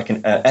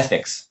 an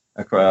ethics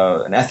of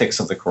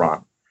the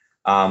Quran.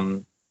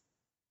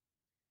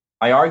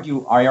 I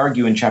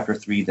argue in chapter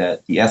 3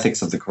 that the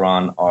ethics of the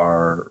Quran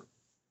are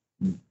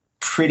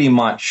pretty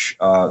much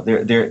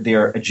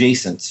they're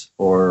adjacent,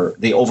 or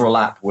they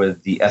overlap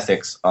with the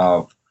ethics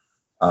of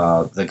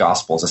the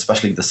Gospels,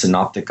 especially the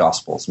Synoptic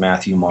Gospels,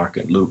 Matthew, Mark,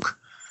 and Luke.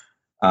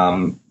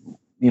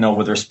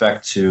 With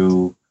respect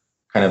to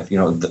kind of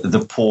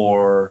the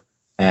poor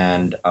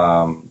and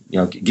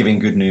giving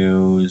good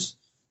news,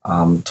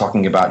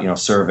 talking about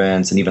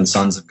servants and even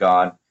sons of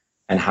God,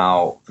 and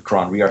how the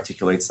Quran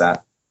rearticulates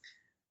that.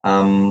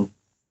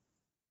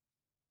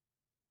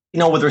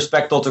 With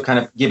respect also kind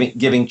of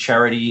giving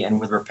charity and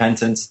with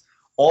repentance,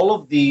 all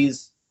of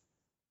these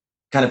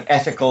kind of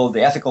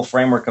the ethical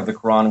framework of the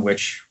Quran,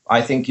 which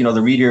I think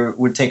the reader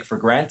would take for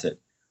granted,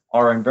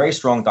 are in very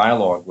strong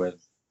dialogue with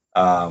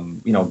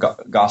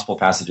gospel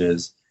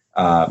passages,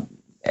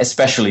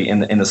 especially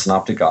in the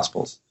synoptic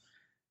gospels.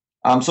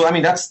 So I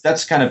mean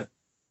that's kind of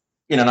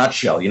in a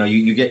nutshell.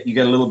 You get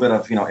a little bit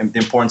of the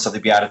importance of the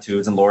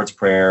Beatitudes and Lord's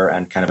Prayer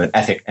and kind of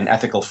an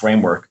ethical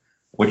framework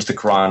which the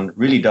Quran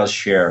really does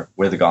share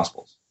with the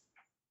Gospels.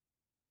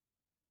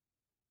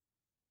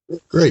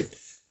 Great.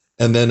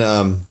 And then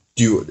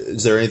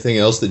is there anything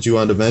else that you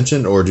wanted to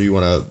mention, or do you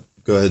want to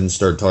go ahead and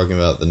start talking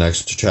about the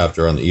next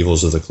chapter on the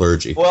evils of the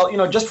clergy?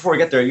 Well, just before we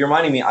get there, you're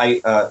reminding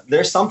me,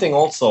 there's something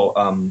also,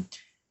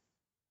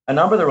 a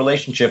number of the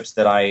relationships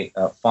that I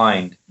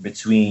find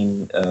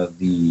between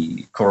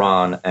the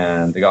Quran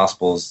and the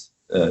Gospels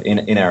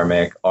in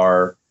Aramaic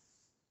are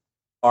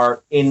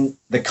in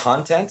the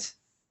content,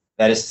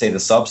 that is to say the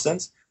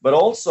substance, but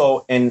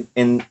also in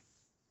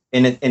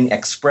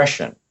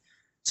expression.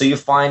 So you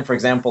find, for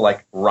example,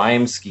 like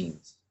rhyme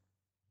schemes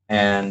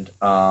and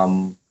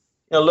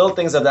little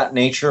things of that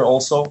nature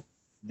also,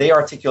 they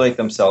articulate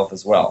themselves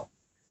as well.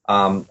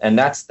 And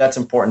that's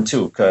important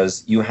too,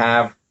 because you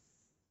have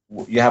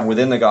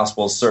within the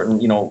Gospels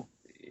certain,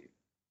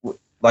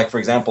 like for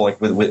example,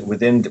 like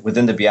within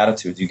the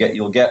Beatitudes,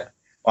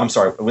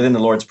 within the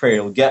Lord's Prayer,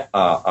 you'll get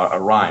a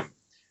rhyme.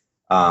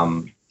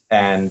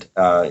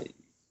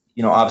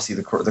 Obviously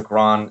the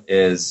Quran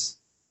is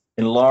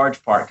in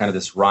large part kind of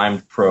this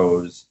rhymed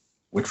prose,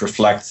 which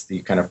reflects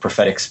the kind of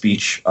prophetic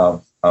speech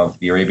of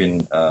the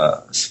Arabian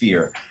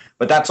sphere.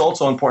 But that's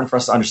also important for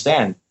us to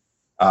understand.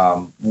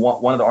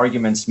 One of the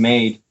arguments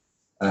made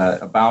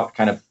about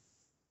kind of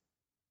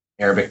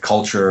Arabic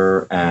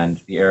culture and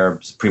the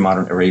Arabs,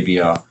 pre-modern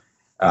Arabia,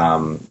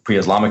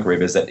 pre-Islamic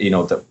Arabia, is that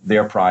that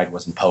their pride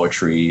was in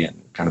poetry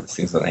and kind of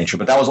things of that nature.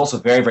 But that was also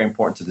very, very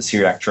important to the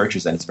Syriac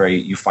churches, and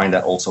you find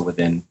that also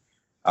within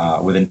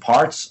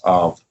parts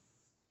of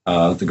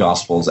the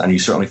Gospels, and you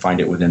certainly find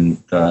it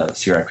within the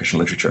Syriac Christian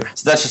literature.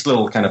 So that's just a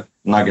little kind of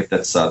nugget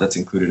that's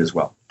included as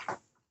well.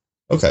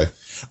 Okay.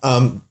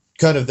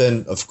 Kind of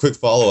then a quick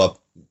follow-up.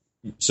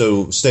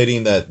 So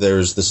stating that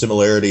there's the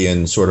similarity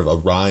in sort of a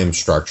rhyme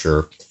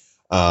structure,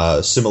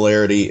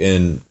 similarity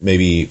in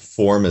maybe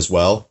form as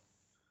well.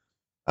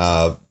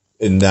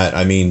 In that,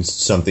 I mean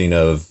something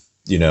of,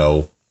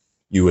 you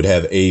would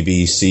have A,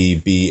 B, C,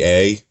 B,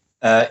 A.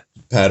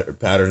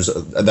 Patterns.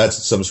 That's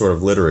some sort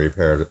of literary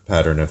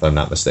pattern, if I'm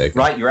not mistaken.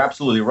 Right, you're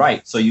absolutely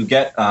right. So you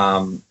get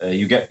kind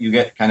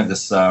of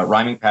this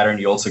rhyming pattern.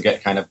 You also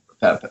get kind of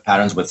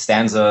patterns with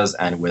stanzas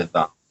and with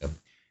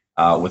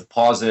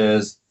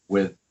pauses,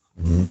 with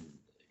kind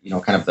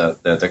of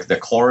the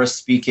chorus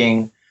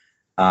speaking.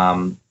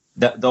 Now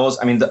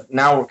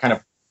we're kind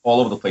of all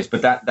over the place,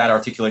 but that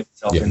articulates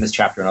itself in this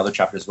chapter and other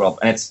chapters as well.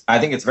 And I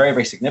think it's very,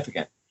 very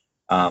significant.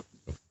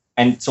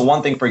 And so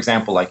one thing, for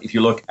example, like if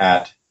you look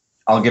at,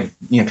 I'll give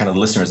kind of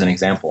listeners an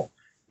example.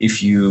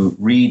 If you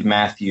read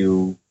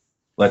Matthew,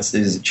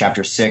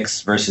 chapter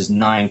 6, verses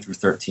 9 through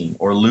 13,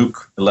 or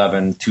Luke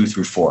 11, 2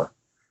 through 4,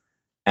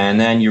 and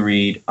then you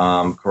read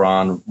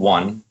Quran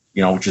 1,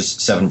 which is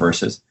 7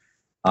 verses.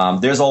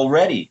 There's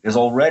already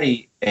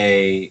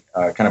a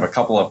kind of a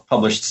couple of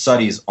published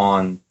studies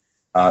on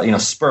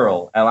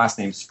Spurl, a last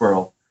name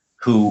Spurl,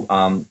 who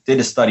did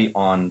a study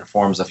on the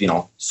forms of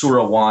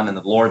Surah 1 and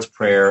the Lord's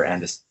Prayer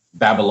and this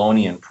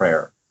Babylonian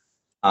prayer.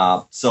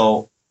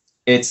 So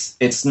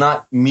it's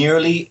not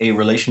merely a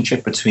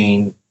relationship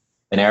between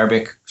an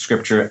Arabic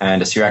scripture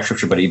and a Syriac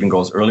scripture, but it even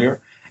goes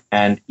earlier.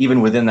 And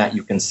even within that,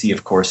 you can see,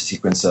 of course, a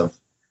sequence of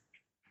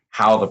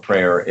how the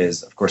prayer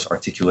is, of course,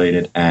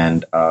 articulated,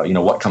 and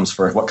what comes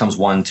first, what comes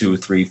 1, 2,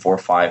 3, 4,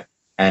 5,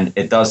 and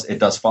it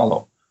does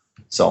follow.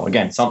 So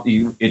again,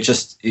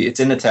 it's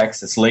in the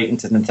text, it's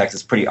latent in the text,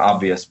 it's pretty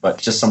obvious, but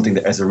just something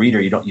that as a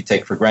reader you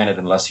take for granted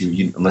unless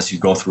you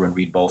go through and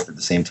read both at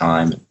the same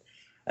time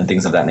and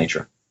things of that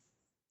nature.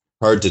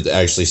 Hard to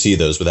actually see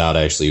those without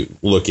actually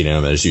looking at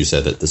them, as you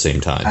said, at the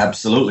same time.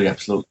 Absolutely.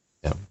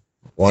 Yeah,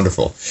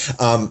 wonderful.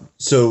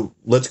 So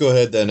let's go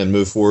ahead then and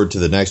move forward to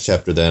the next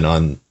chapter then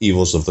on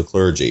evils of the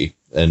clergy,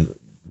 and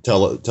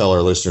tell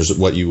our listeners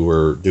what you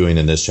were doing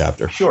in this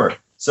chapter. Sure.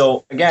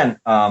 So again,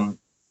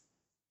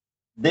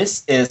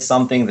 this is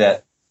something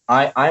that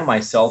I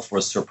myself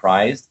was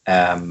surprised,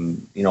 as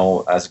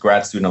a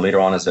grad student and later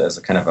on as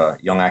a kind of a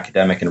young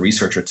academic and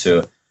researcher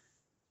to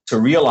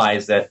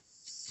realize that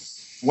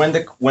when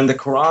the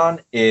Quran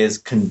is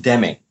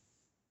condemning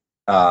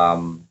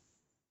those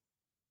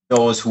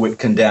who it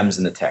condemns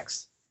in the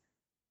text,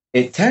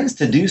 it tends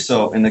to do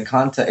so in a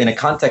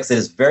context that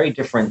is very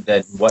different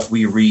than what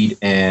we read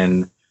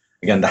in,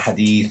 again, the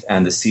Hadith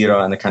and the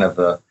Sirah and the kind of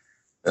the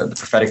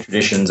prophetic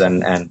traditions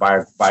and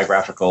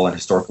biographical and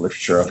historical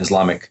literature of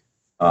Islamic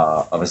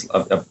of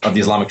the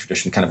Islamic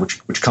tradition, kind of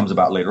which comes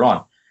about later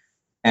on.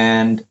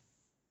 And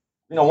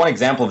one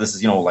example of this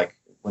is like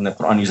when the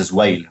Quran uses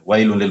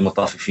wailun lil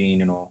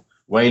mutaffifin,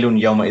 wailun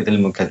yawma idhil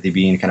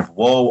mukaththibin, kind of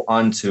woe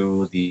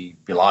unto the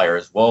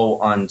beliers, woe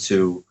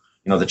unto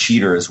the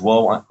cheaters,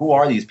 who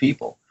are these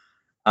people?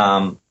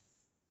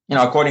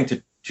 According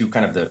to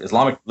kind of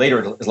the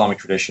later Islamic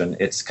tradition,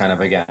 it's kind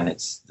of, again,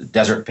 it's the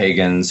desert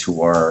pagans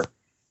who are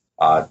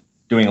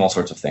doing all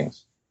sorts of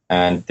things.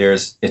 And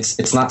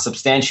it's not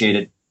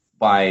substantiated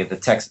by the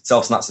text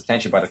itself. It's not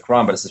substantiated by the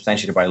Quran, but it's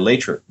substantiated by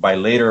later,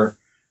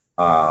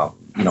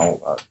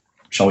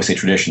 shall we say,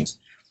 traditions.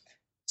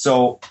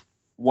 So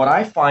what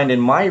I find in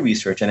my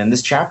research and in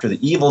this chapter, the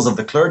evils of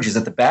the clergy, is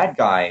that the bad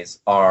guys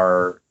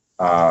are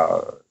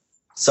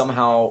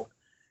somehow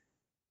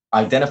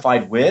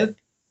identified with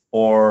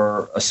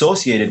or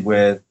associated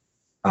with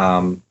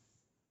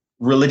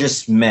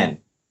religious men.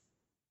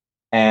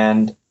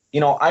 And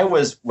I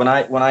was when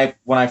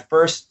I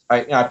first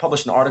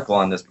published an article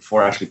on this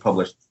before I actually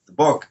published the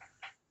book.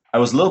 I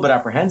was a little bit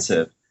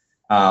apprehensive,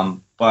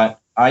 but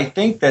I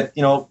think that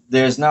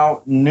there's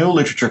now new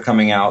literature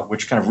coming out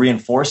which kind of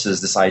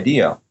reinforces this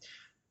idea.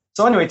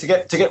 So anyway, to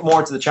get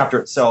more to the chapter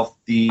itself,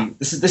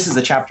 this is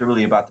the chapter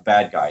really about the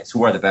bad guys.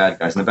 Who are the bad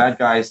guys? And the bad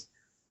guys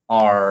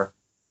are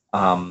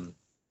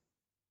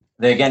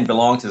they again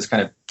belong to this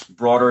kind of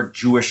broader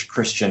Jewish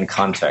Christian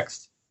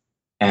context.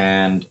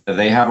 And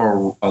they have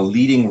a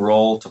leading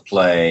role to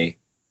play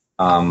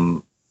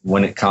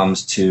when it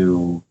comes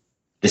to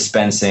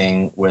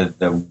dispensing with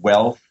the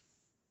wealth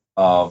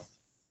of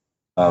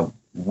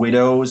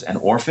widows and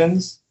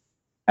orphans,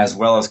 as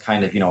well as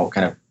kind of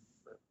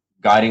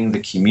guiding the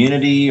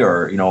community,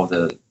 or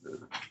the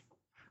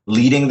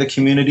leading the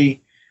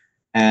community.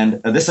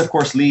 And this, of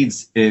course,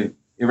 leads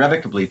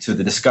irrevocably to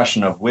the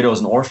discussion of widows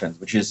and orphans,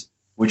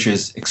 which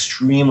is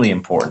extremely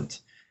important.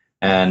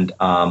 And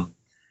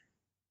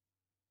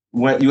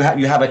when you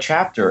have a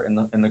chapter in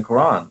the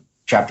Quran,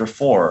 chapter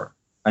 4,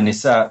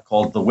 An-Nisa,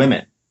 called the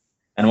women.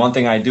 And one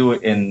thing I do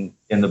in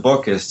the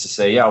book is to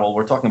say,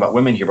 we're talking about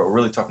women here, but we're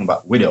really talking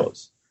about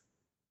widows.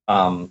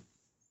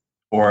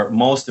 Or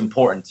most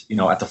important,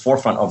 at the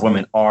forefront of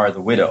women are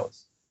the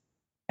widows.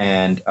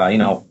 And,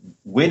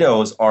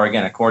 widows are,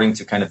 again, according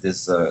to kind of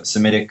this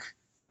Semitic,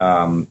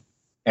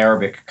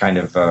 Arabic kind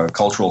of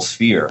cultural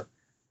sphere.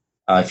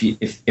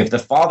 If the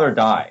father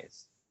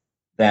dies,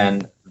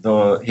 then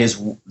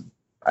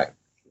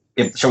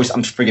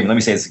forgive me, let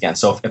me say this again.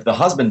 So if the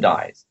husband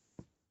dies,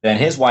 then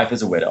his wife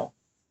is a widow,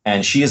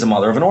 and she is a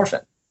mother of an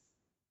orphan.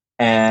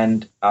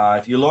 And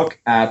if you look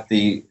at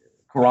the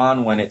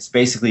Quran, when it's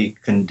basically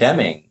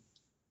condemning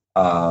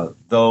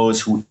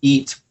those who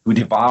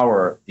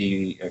devour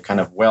the kind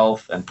of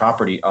wealth and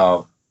property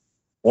of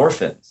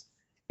orphans,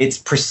 it's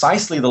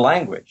precisely the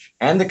language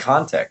and the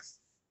context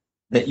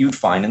that you'd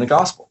find in the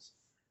Gospels.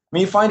 I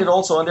mean, you find it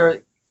also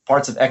under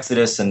parts of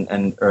Exodus and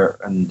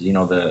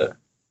the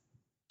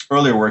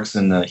earlier works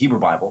in the Hebrew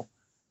Bible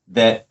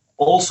that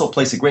also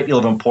place a great deal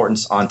of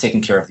importance on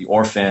taking care of the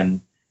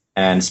orphan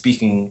and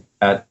speaking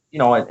at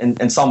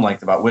in some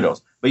length about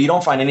widows. But you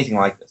don't find anything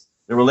like this.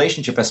 The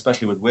relationship,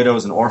 especially with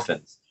widows and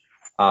orphans,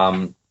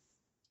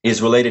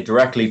 is related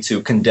directly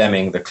to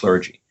condemning the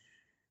clergy.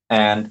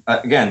 And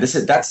again,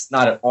 that's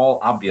not at all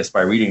obvious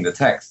by reading the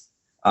text.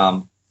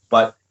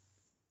 But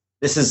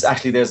this is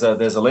actually there's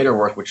a later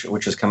work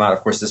which has come out. Of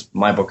course,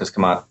 my book has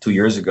come out 2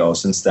 years ago.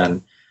 Since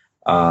then,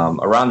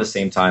 around the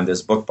same time,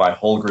 there's a book by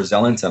Holger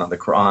Zellington on the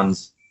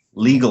Quran's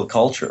legal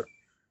culture,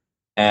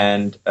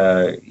 and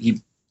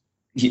he,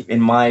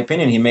 in my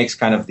opinion, he makes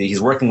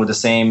he's working with the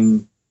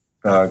same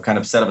kind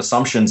of set of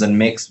assumptions and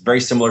makes very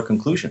similar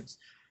conclusions,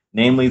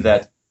 namely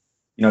that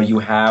you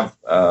have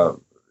the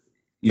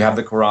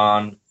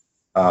Quran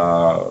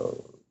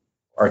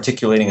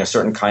articulating a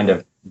certain kind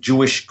of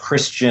Jewish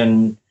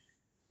Christian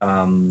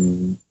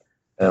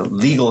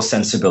legal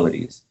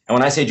sensibilities. And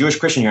when I say Jewish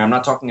Christian here, I'm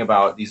not talking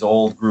about these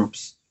old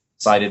groups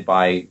cited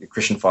by the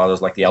Christian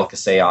fathers like the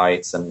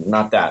Alcasaites, and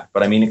not that,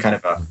 but I mean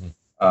kind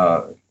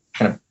of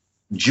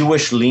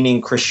Jewish leaning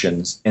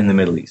Christians in the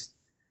Middle East.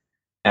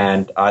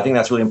 And I think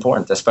that's really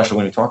important, especially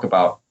when we talk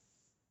about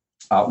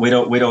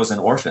widows and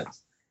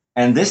orphans.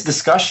 And this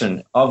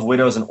discussion of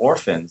widows and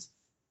orphans,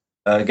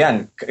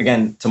 again,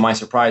 to my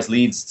surprise,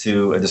 leads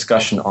to a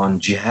discussion on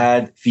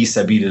jihad fi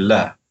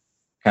sabilillah,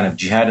 kind of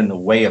jihad in the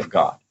way of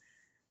God.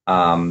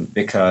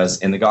 Because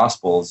in the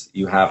Gospels,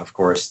 you have, of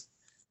course,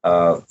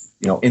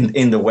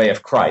 in the way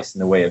of Christ, in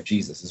the way of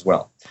Jesus as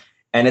well.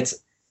 And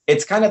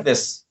it's kind of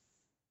this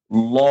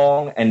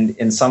long, and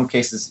in some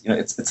cases,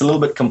 it's a little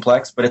bit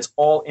complex, but it's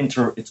all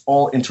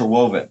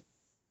interwoven.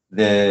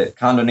 The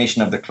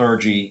condemnation of the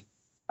clergy,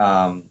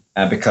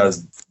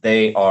 because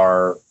they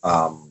are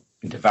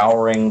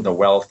devouring the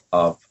wealth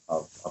of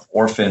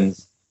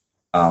orphans,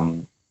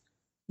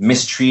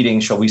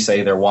 mistreating, shall we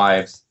say, their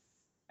wives,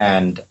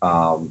 and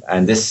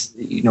this,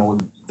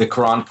 the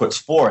Quran puts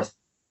forth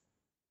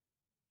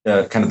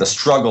kind of the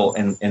struggle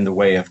in the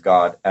way of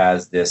God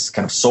as this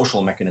kind of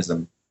social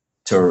mechanism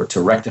to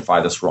rectify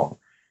this wrong.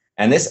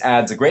 And this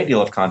adds a great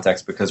deal of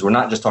context, because we're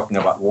not just talking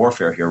about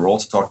warfare here. We're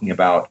also talking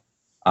about,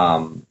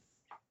 kind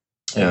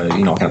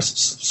of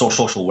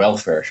social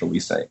welfare, shall we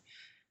say.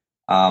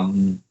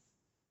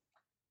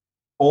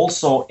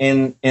 Also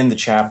in the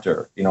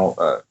chapter,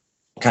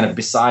 kind of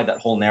beside that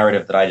whole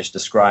narrative that I just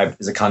described,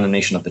 is a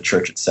condemnation of the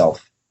church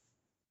itself.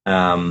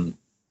 And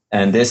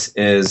this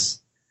is,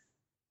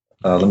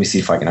 let me see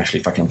if I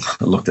can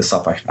look this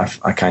up.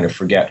 I kind of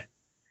forget.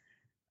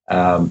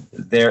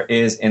 There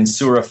is in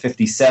Surah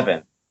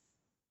 57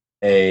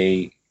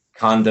 a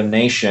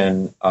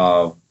condemnation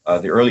of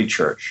the early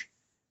church.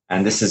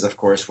 And this is, of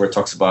course, where it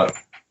talks about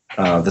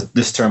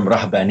this term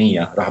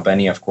rahbaniya.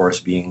 Rahbaniya, of course,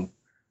 being,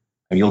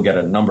 and you'll get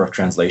a number of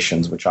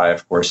translations, which I,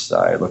 of course,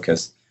 I look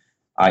as,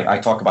 I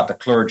talk about the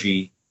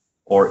clergy,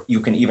 or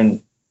you can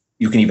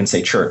even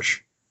say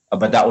church,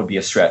 but that would be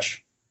a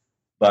stretch.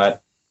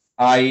 But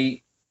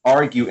I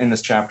argue in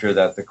this chapter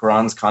that the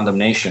Quran's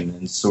condemnation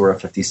in Surah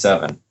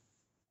 57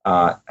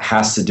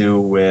 has to do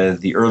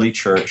with the early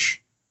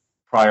church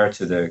prior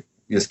to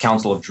this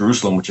Council of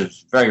Jerusalem, which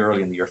is very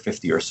early in the year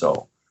 50 or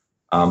so,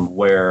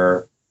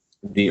 where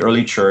the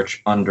early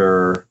church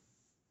under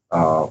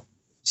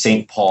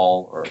St.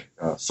 Paul or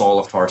Saul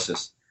of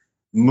Tarsus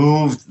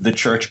moved the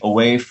church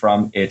away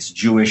from its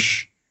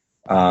Jewish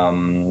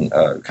kind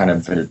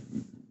of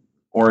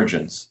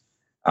origins,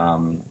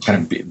 kind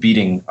of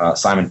beating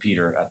Simon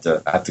Peter at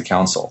the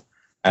council.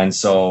 And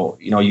so,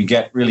 you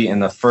get really in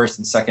the first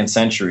and second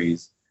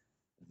centuries,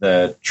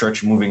 the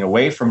church moving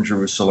away from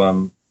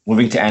Jerusalem,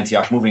 moving to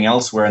Antioch, moving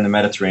elsewhere in the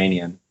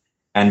Mediterranean,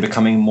 and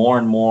becoming more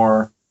and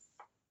more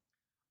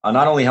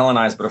not only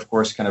Hellenized, but of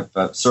course kind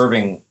of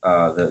serving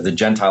the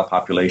Gentile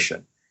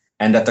population.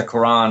 And that the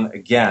Quran,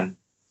 again,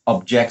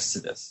 objects to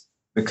this,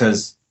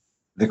 because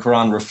the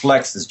Quran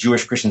reflects this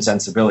Jewish Christian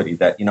sensibility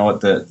that,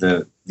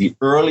 the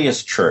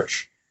earliest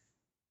church,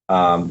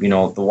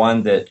 the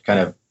one that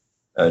kind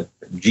of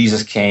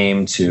Jesus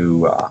came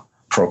to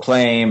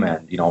proclaim,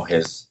 and,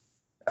 his,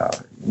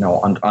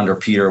 under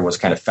Peter was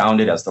kind of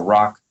founded as the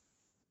rock,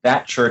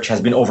 that church has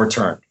been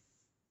overturned.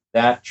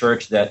 That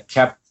church that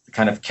kept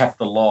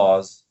the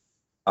laws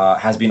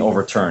has been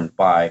overturned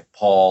by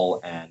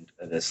Paul and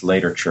this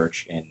later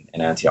church in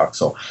Antioch.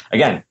 So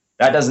again,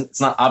 it's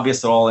not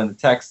obvious at all in the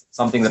text. It's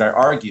something that I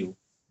argue.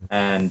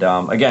 And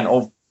again,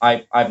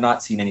 I've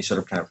not seen any sort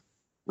of kind of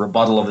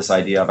rebuttal of this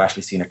idea. I've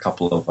actually seen a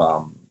couple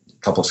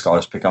of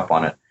scholars pick up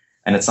on it.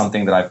 And it's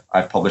something that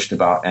I've published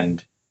about,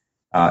 and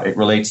it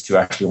relates to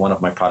actually one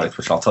of my projects,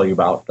 which I'll tell you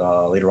about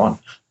later on.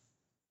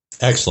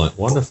 Excellent.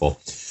 Wonderful.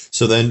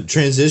 So then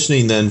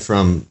transitioning then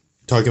from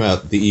talking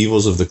about the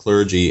evils of the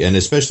clergy, and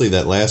especially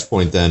that last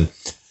point then,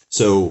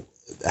 so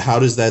how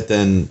does that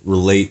then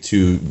relate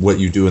to what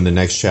you do in the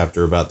next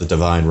chapter about the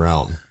divine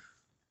realm?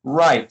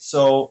 Right.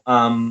 So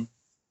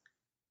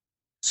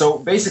so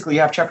basically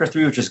you have chapter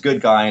 3, which is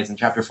good guys, and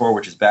chapter 4,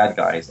 which is bad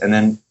guys. And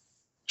then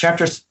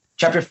chapter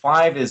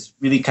 5 is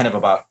really kind of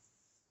about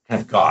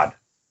kind of God.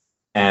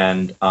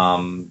 And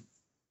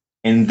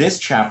in this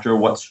chapter,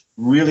 what's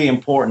really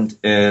important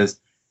is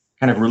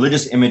kind of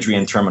religious imagery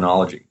and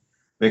terminology,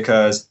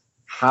 because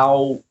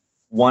how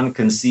one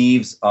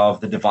conceives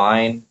of the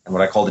divine and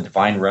what I call the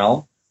divine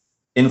realm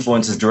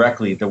influences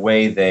directly the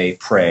way they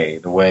pray,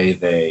 the way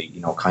they,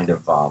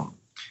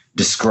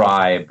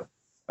 describe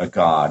a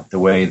God, the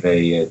way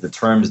the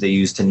terms they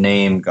use to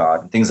name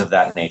God, and things of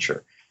that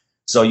nature.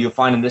 So you'll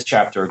find in this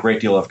chapter a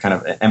great deal of kind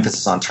of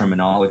emphasis on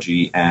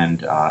terminology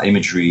and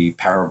imagery,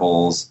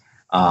 parables,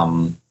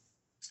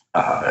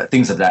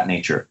 things of that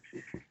nature.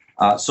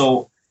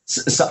 So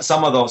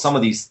some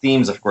of these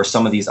themes, of course,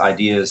 some of these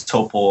ideas,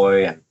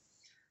 topoi and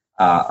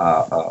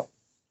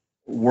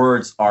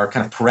words are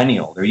kind of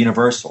perennial. They're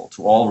universal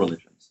to all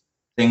religions.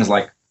 Things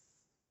like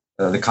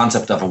the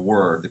concept of a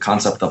word, the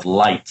concept of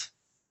light.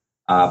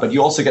 But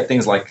you also get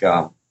things like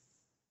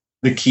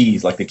the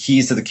keys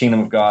to the kingdom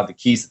of God, the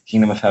keys to the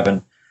kingdom of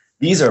heaven.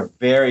 These are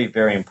very,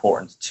 very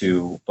important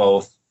to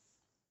both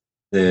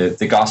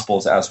the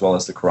Gospels as well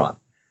as the Quran.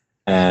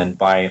 And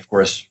by, of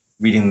course,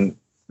 reading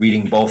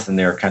both in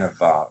their kind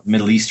of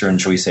Middle Eastern,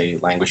 shall we say,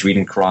 language,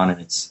 reading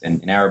Quran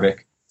in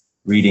Arabic,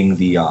 reading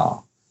the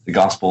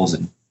Gospels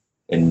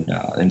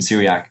in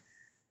Syriac,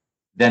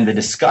 then the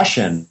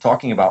discussion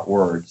talking about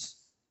words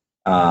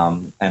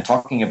and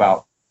talking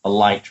about a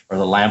light or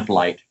the lamp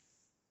light,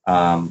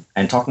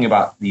 and talking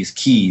about these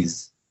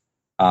keys,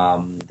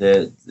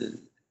 the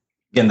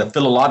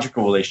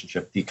philological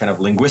relationship, the kind of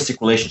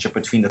linguistic relationship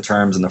between the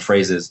terms and the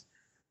phrases,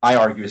 I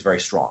argue is very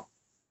strong.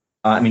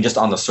 Just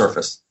on the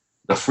surface,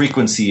 the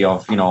frequency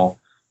of,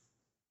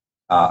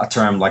 a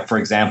term like, for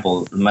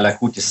example,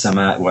 malakut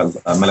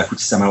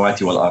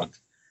samawati wal ard,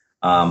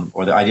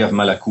 or the idea of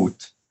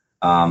malakut,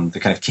 the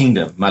kind of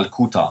kingdom,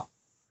 malkuta,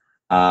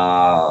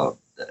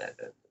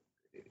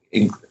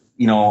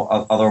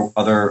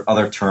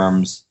 other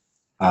terms.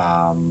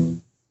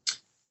 I'm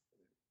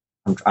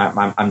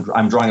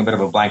drawing a bit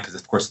of a blank because,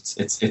 of course,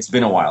 it's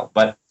been a while.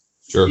 But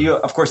sure.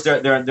 Of course,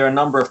 there are a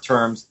number of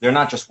terms. They're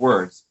not just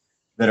words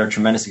that are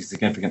tremendously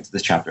significant to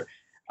this chapter.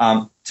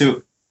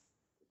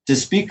 To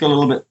speak a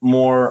little bit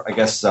more, I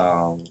guess,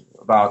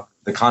 about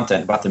the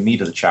content, about the meat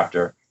of the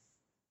chapter,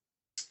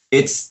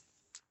 it's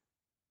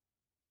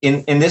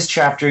in this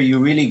chapter you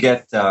really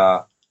get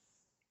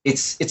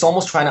it's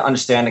almost trying to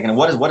understand again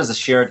what is a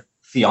shared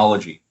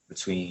theology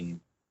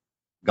between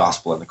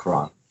gospel and the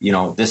Quran.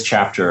 This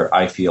chapter,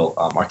 I feel,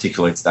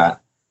 articulates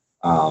that.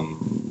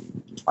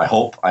 I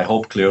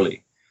hope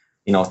clearly.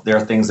 There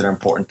are things that are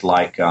important,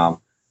 like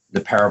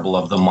the parable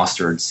of the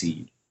mustard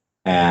seed,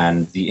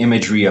 and the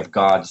imagery of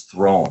God's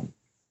throne.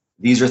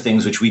 These are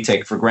things which we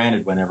take for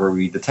granted whenever we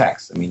read the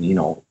text. I mean,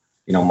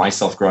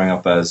 myself growing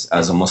up as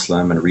a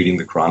Muslim and reading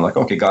the Quran, like,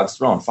 okay, God's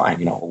throne, fine.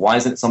 Why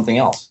isn't it something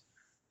else?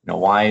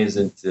 Why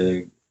isn't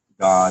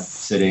God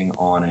sitting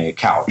on a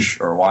couch,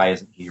 or why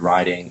isn't he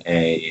riding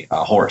a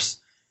horse?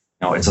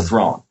 It's a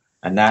throne,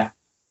 and that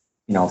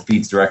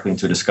feeds directly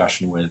into a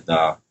discussion with,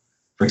 for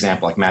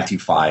example, like Matthew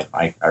 5.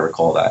 I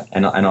recall that,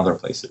 and other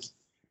places.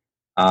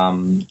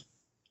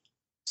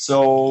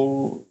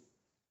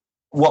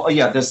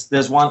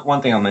 There's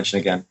one thing I'll mention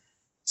again.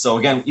 So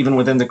again, even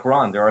within the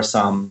Quran, there are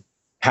some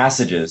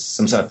passages,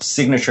 some sort of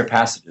signature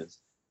passages,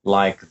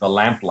 like the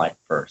lamplight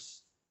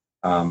verse,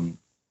 or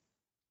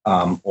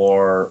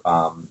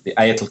the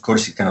Ayatul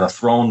Kursi, kind of the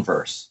throne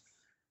verse.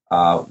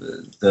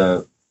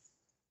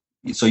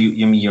 So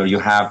you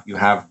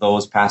have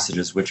those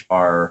passages which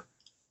are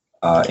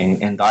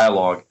in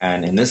dialogue,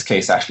 and in this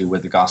case, actually,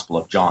 with the Gospel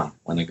of John,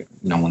 when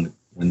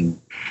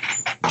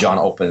John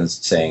opens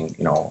saying,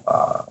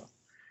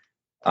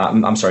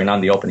 I'm sorry, not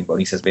in the opening, but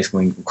he says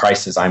basically when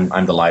Christ says,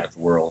 I'm the light of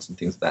the world, and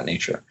things of that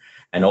nature.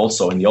 And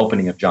also in the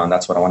opening of John,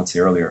 that's what I wanted to say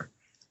earlier,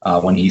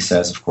 when he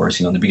says, of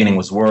course, in the beginning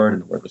was Word,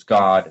 and the Word was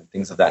God, and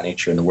things of that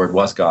nature, and the Word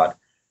was God.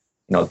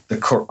 The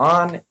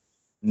Quran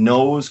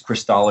knows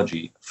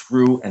Christology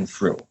through and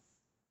through.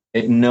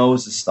 It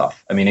knows the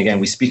stuff. I mean, again,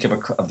 we speak of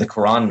the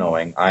Quran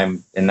knowing.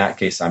 In that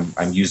case,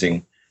 I'm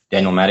using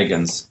Daniel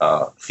Madigan's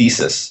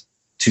thesis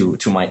to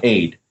my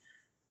aid.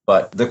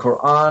 But the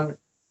Quran,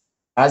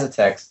 as a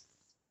text,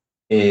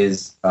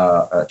 is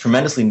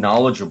tremendously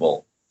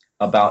knowledgeable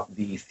about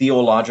the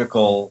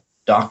theological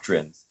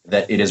doctrines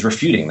that it is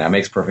refuting. That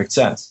makes perfect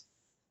sense.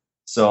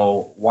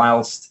 So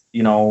whilst,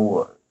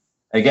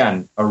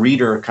 again, a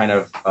reader kind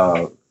of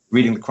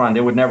reading the Quran,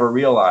 they would never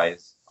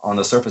realize on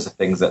the surface of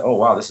things that, oh,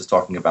 wow, this is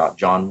talking about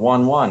John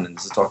 1:1, and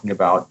this is talking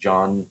about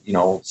John,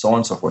 so on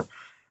and so forth.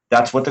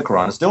 That's what the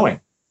Quran is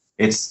doing.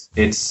 It's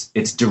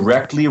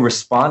directly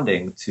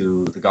responding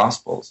to the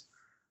Gospels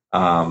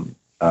to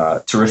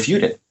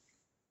refute it.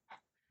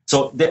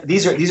 So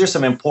these are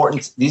some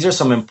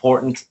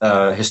important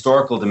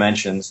historical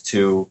dimensions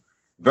to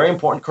very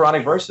important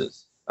Quranic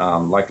verses,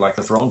 like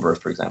the throne verse,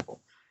 for example.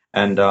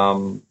 And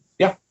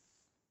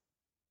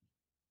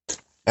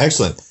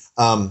Excellent.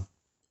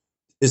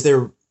 Is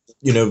there,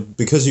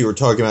 because you were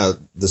talking about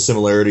the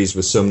similarities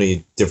with so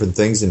many different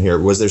things in here,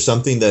 was there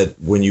something that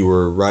when you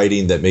were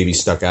writing that maybe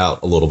stuck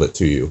out a little bit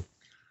to you?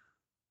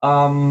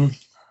 I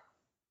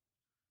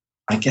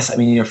guess,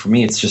 for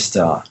me, it's just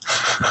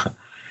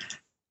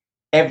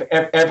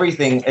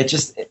everything. It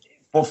just,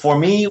 for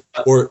me,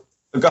 or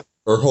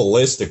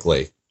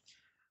holistically.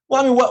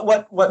 Well,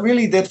 what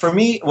really did for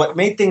me, what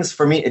made things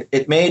for me,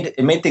 it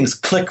made things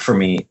click for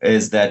me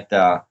is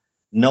that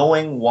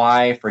knowing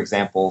why, for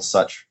example,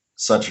 such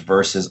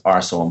verses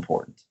are so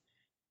important.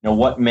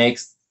 What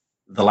makes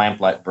the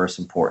lamplight verse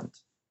important,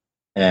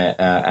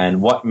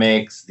 and what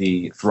makes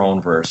the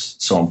throne verse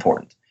so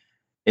important?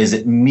 Is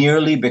it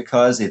merely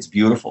because it's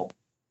beautiful?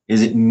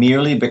 Is it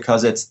merely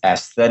because it's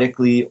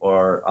aesthetically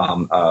or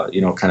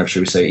kind of, should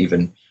we say,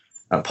 even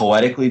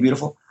poetically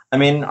beautiful?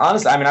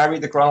 Honestly, I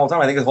read the Quran all the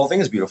time. I think the whole thing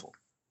is beautiful,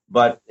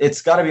 but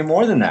it's got to be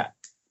more than that.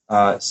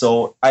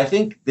 So I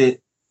think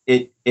that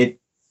it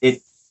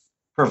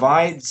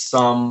provides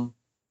some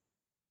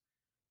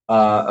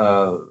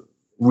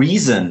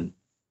reason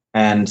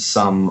and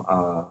some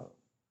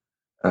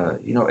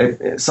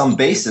some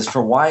basis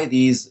for why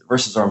these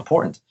verses are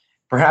important.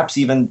 Perhaps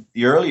even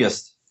the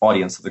earliest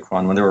audience of the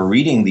Quran, when they were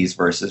reading these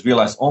verses,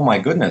 realized, oh my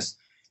goodness,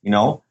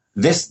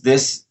 this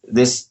is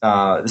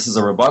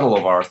a rebuttal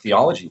of our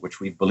theology, which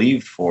we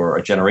believed for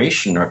a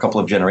generation or a couple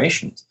of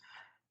generations,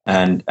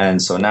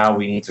 and so now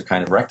we need to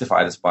kind of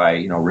rectify this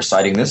by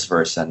reciting this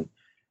verse, and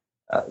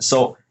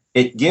so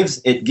it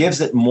gives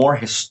it more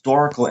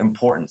historical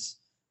importance,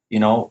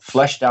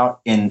 fleshed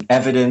out in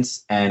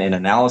evidence and in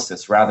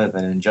analysis rather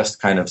than in just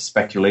kind of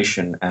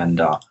speculation and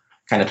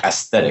kind of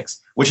aesthetics,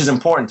 which is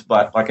important.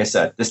 But like I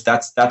said,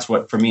 that's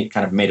what for me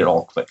kind of made it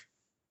all click.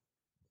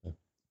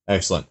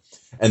 Excellent.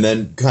 And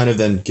then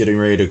getting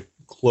ready to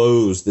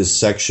close this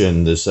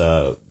section, these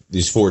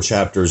 4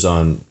 chapters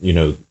on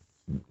the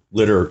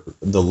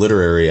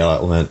literary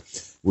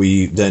element.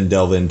 We then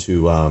delve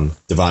into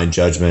divine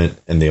judgment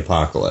and the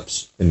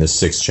apocalypse in the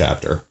 6th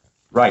chapter.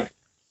 Right.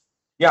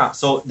 Yeah.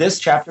 So this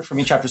chapter, for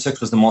me, chapter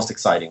 6 was the most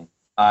exciting.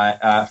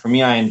 For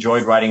me, I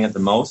enjoyed writing it the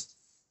most,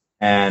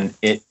 and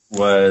it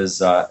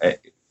was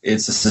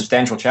it's a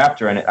substantial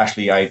chapter, and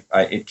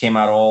it came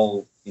out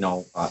all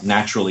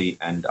naturally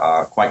and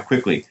quite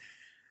quickly.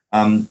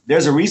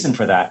 There's a reason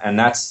for that, and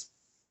that's,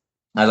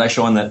 as I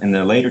show in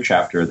the later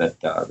chapter, that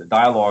the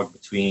dialogue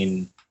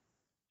between,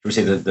 should we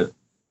say,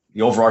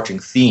 the overarching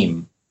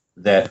theme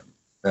that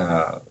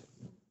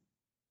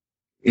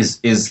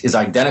is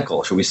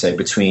identical, should we say,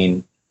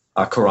 between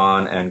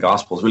Quran and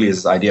Gospels really is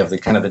this idea of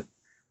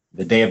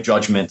the day of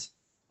judgment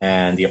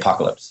and the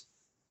apocalypse,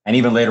 and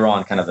even later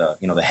on, kind of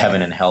the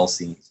heaven and hell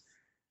scenes.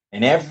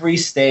 In every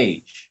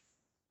stage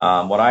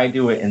What I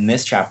do in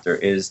this chapter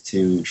is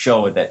to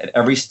show that at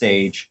every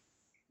stage,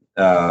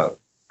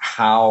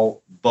 how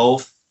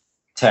both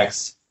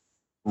texts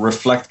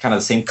reflect kind of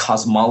the same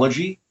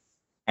cosmology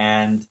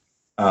and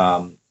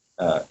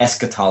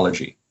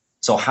eschatology.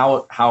 So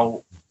how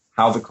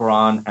the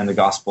Quran and the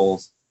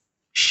Gospels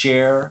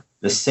share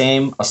the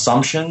same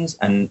assumptions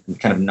and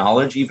kind of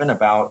knowledge even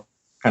about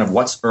kind of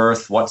what's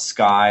earth, what's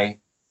sky,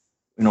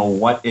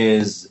 what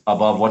is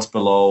above, what's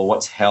below,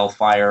 what's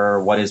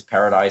hellfire, what is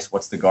paradise,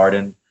 what's the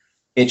garden.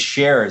 It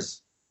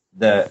shares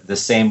the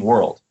same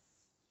world.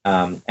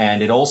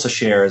 And it also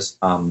shares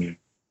the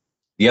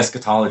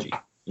eschatology.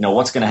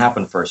 What's going to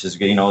happen first? Is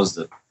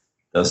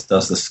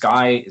the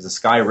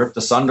sky ripped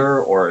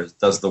asunder, or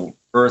does the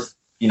earth,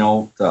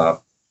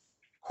 the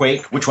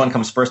quake? Which one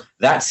comes first?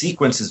 That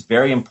sequence is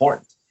very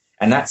important,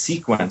 and that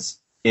sequence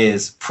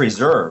is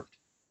preserved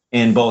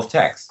in both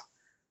texts.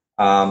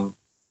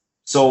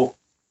 So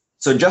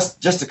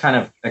just to kind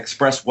of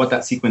express what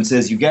that sequence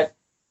is, you get,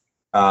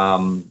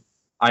 I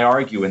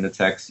argue in the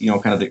text,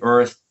 kind of the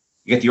earth.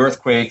 You get the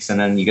earthquakes, and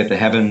then you get the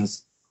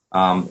heavens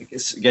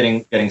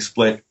getting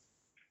split.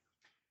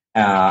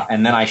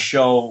 And then I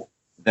show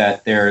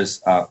that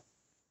there's a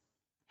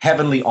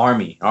heavenly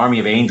army, an army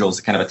of angels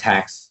that kind of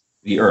attacks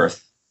the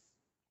earth,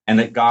 and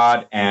that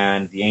God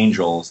and the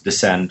angels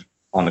descend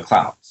on the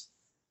clouds.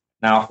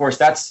 Now, of course,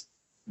 that's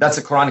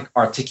a Quranic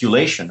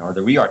articulation, or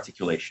the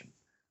re-articulation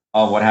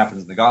of what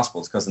happens in the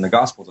Gospels, because in the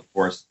Gospels, of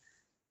course,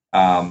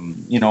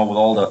 with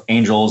all the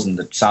angels and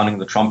the sounding of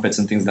the trumpets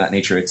and things of that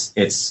nature,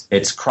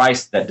 it's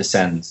Christ that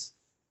descends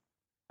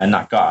and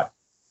not God.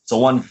 So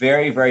one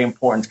very, very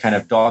important kind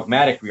of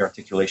dogmatic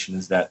re-articulation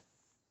is that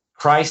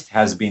Christ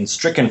has been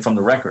stricken from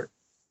the record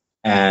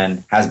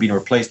and has been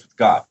replaced with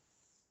God.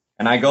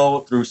 And I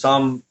go through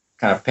some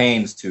kind of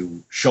pains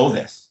to show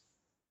this,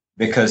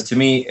 because to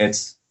me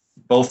it's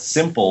both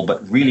simple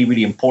but really,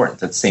 really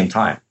important at the same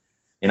time.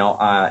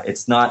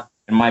 It's not,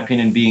 in my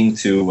opinion, being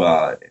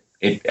to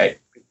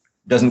it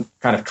doesn't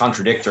kind of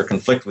contradict or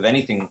conflict with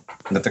anything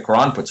that the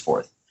Quran puts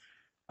forth,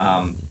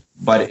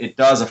 but it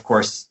does, of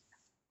course,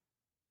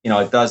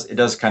 it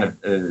does kind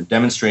of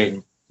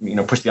demonstrate,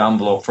 push the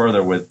envelope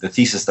further with the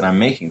thesis that I'm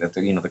making, that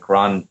the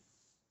Quran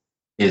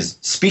is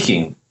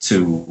speaking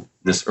to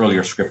this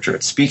earlier scripture,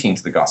 it's speaking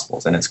to the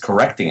Gospels, and it's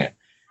correcting it.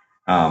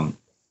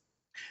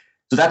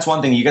 So that's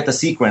one thing. You get the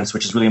sequence,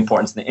 which is really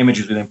important, and the image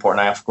is really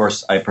important.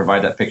 I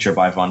provide that picture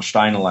by von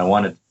Steinel. I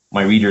wanted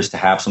my readers to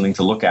have something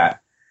to look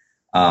at.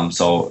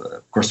 So,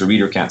 of course, the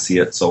reader can't see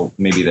it, so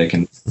maybe they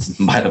can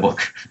buy the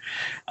book.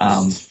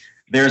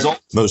 There's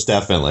also, most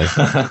definitely.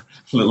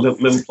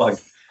 little plug.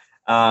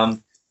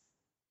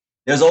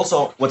 There's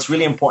also, what's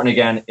really important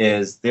again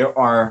is there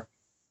are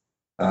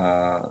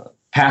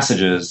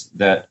passages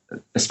that,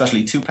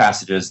 especially two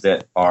passages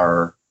that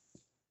are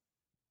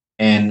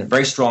in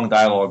very strong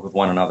dialogue with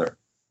one another,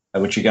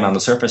 which again, on the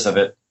surface of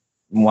it,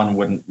 one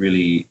wouldn't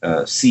really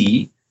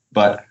see,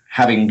 but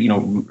having,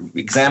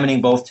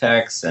 examining both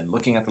texts and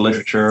looking at the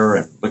literature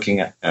and looking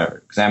at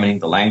examining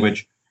the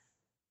language.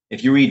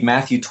 If you read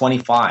Matthew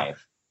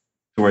 25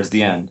 towards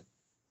the end,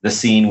 the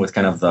scene with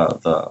kind of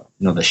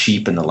the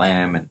sheep and the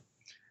lamb, and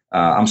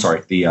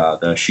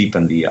the sheep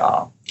and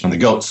the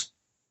goats,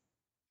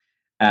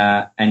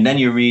 and then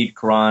you read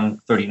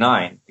Quran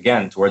 39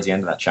 again towards the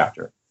end of that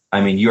chapter. I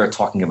mean, you are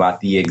talking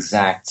about the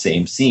exact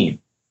same scene.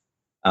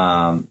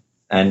 And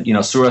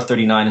Surah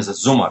 39 is a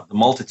zumar, the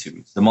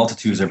multitudes. The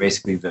multitudes are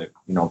basically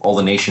all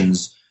the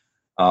nations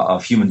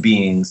of human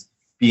beings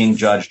being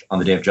judged on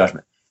the Day of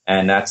Judgment.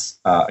 And that's,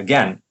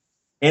 again,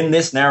 in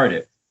this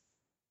narrative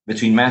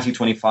between Matthew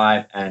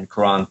 25 and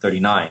Quran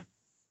 39.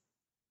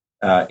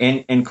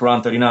 In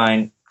Quran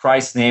 39,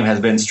 Christ's name has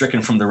been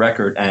stricken from the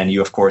record, and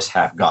you, of course,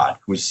 have God,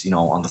 who's,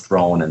 on the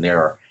throne, and there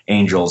are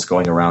angels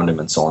going around him,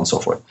 and so on and so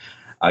forth.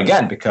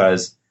 Again,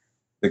 because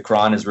the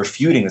Quran is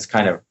refuting this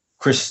kind of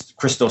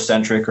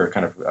Christocentric or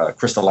kind of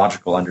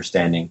Christological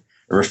understanding,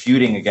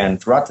 refuting again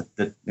throughout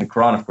the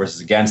Quran, of course,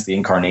 is against the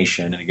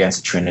incarnation and against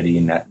the Trinity,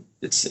 and that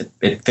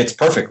it fits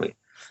perfectly.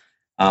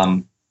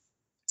 So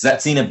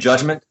that scene of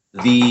judgment,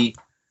 the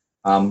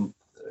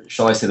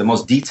shall I say, the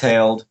most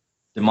detailed,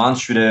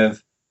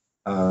 demonstrative,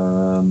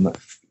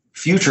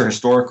 future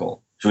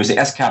historical, shall we say,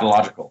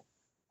 eschatological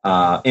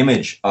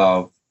image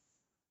of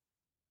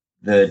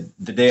the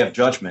Day of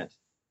Judgment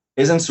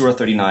is in Surah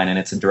 39, and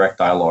it's in direct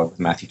dialogue with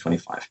Matthew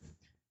 25.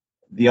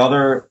 The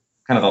other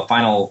kind of a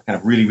final kind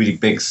of really, really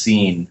big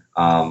scene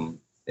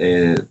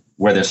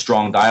where there's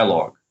strong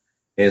dialogue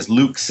is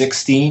Luke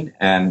 16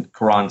 and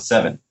Quran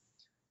 7.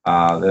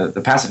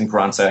 The passage in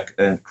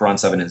Quran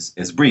 7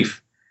 is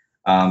brief,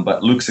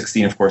 but Luke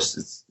 16, of course,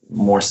 is a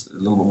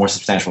little bit more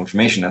substantial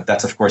information.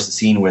 That's, of course, the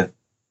scene with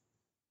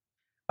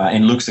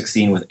in Luke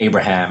 16 with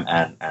Abraham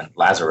and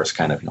Lazarus.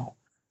 Kind of,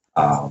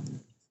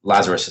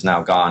 Lazarus has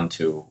now gone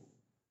to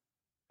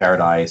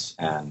paradise,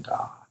 and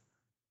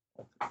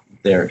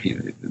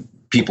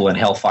people in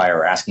hellfire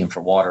are asking him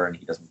for water, and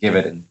he doesn't give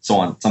it, and so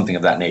on, something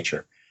of that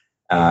nature.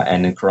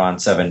 And in Quran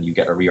 7, you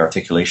get a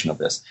re-articulation of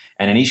this.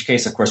 And in each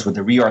case, of course, with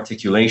the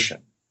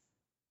re-articulation,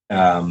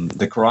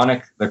 the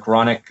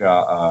Quranic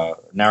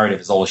narrative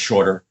is always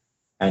shorter,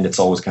 and it's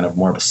always kind of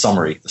more of the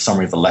summary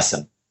of the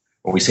lesson,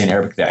 or we say in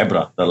Arabic the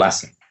ibra, the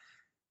lesson.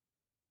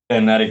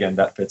 And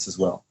that fits as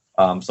well.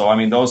 So I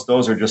mean, those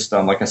are just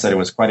like I said, it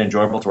was quite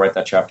enjoyable to write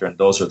that chapter, and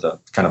those are the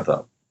kind of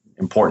the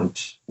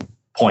important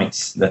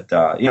points that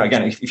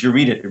again, if you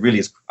read it, it really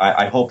is.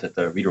 I hope that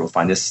the reader will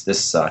find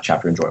this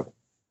chapter enjoyable.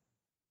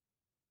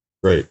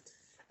 Great.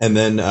 And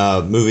then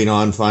moving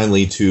on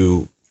finally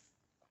to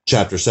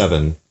chapter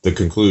 7, the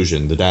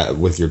conclusion,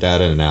 with your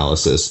data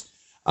analysis.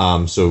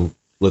 So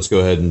let's go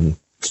ahead and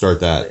start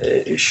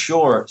that.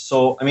 Sure.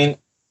 So I mean,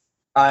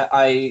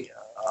 I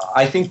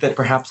think that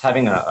perhaps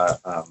having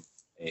a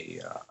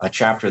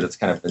chapter that's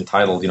kind of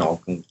entitled,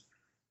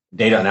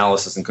 data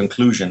analysis and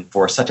conclusion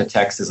for such a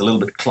text is a little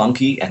bit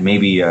clunky and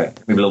maybe a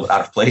little bit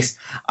out of place.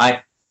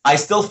 I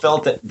still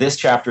felt that this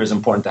chapter is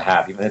important to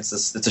have, even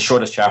it's the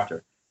shortest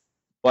chapter.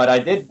 But I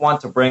did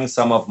want to bring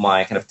some of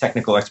my kind of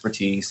technical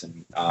expertise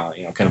and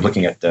kind of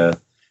looking at the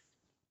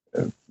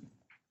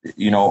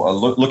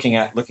looking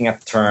at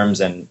the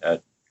terms and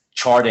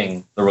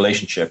charting the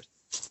relationships,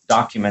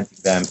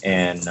 documenting them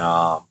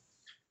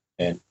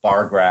in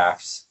bar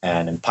graphs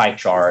and in pie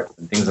charts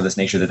and things of this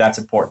nature. That's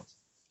important.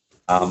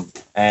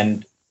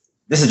 And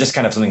this is just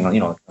kind of something,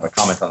 a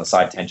comment on the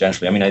side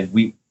tangentially. I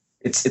mean,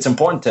 it's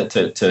important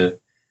to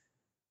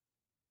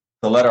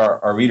let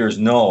our readers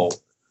know,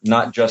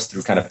 not just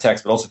through kind of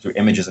text, but also through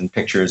images and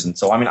pictures. And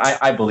so, I mean,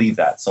 I believe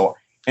that. So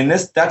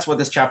that's what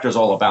this chapter is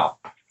all about.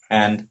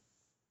 And,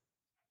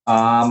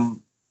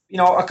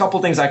 a couple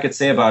things I could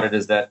say about it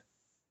is that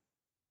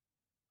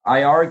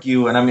I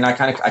argue, and I mean,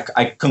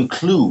 I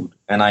conclude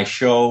and I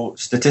show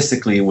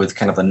statistically with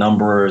kind of the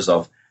numbers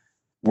of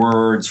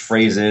words,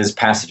 phrases,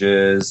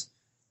 passages,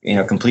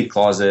 complete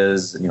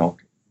clauses,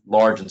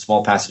 large and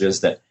small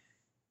passages that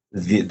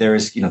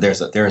there's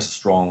a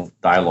strong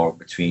dialogue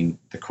between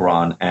the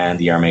Quran and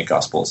the Aramaic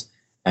Gospels,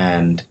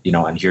 and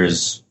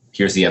here's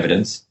the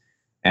evidence,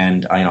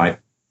 and I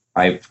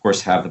of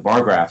course have the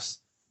bar graphs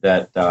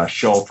that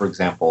show, for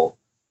example,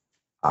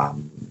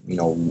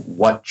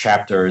 what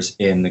chapters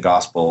in the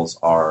Gospels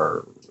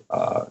are,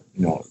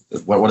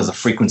 what is the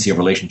frequency of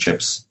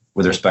relationships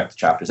with respect to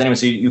chapters. Anyway,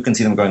 so you can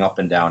see them going up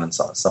and down and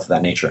stuff of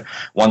that nature.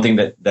 One thing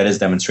that is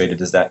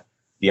demonstrated is that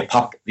the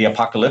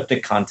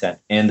apocalyptic content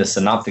in the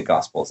synoptic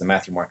Gospels, in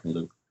Matthew, Mark, and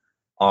Luke,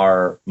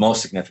 are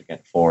most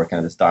significant for kind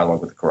of this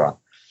dialogue with the Quran,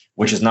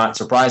 which is not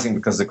surprising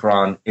because the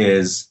Quran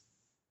is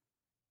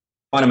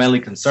fundamentally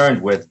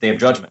concerned with Day of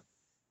Judgment,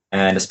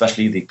 and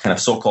especially the kind of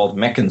so-called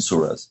Meccan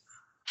surahs.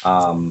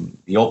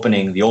 The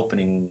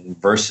opening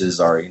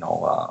verses are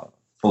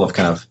full of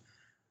kind of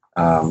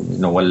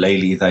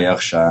وَاللَّيْلِ إِذَا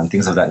يَغْشَى and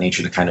things of that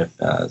nature, the kind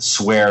of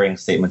swearing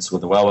statements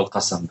with the waw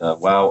al-qasam, the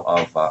wow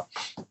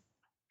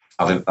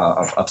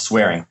of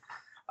swearing.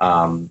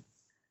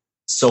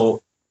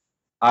 So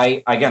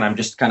I'm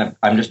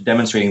just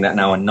demonstrating that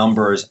now in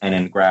numbers and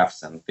in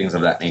graphs and things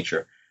of that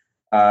nature.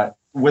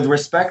 With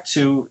respect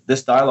to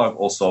this dialogue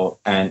also,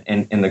 and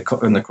in the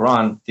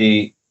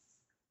Quran,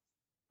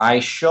 I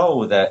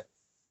show that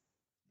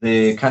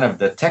the kind of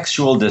the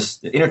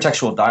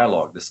intertextual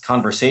dialogue, this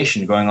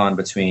conversation going on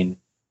between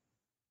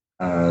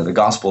the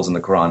Gospels and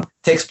the Quran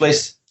takes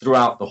place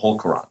throughout the whole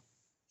Quran.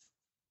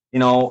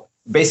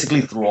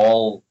 Basically through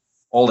all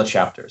the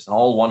chapters, and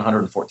all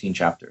 114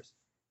 chapters.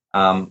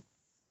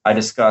 I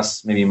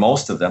discuss maybe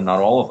most of them, not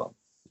all of them.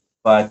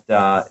 But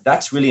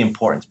that's really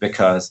important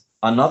because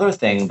another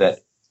thing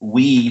that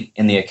we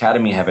in the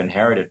Academy have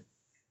inherited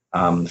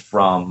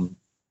from,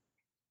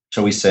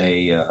 shall we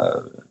say,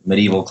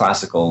 medieval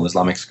classical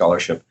Islamic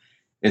scholarship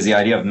is the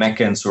idea of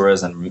Meccan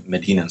surahs and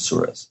Medinan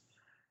surahs.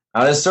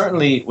 Now, there's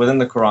certainly within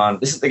the Quran,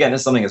 this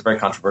is something that's very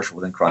controversial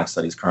within Quranic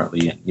studies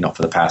currently, and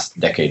for the past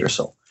decade or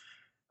so.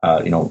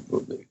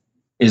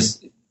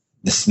 Is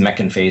this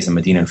Meccan phase and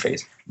Medinan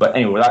phase. But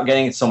anyway, without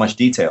getting into so much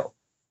detail,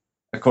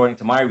 according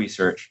to my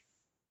research,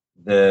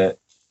 the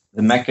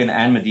Meccan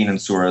and Medinan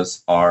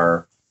surahs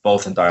are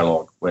both in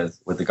dialogue with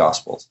the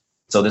Gospels.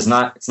 So it's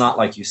not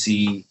like you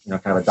see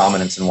kind of a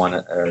dominance in one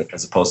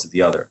as opposed to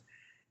the other.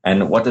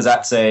 And what does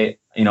that say?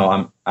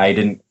 I'm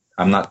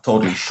not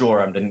totally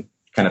sure. I didn't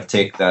kind of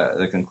take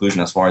the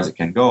conclusion as far as it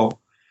can go.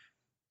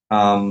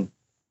 I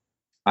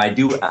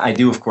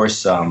do of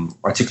course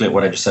articulate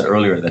what I just said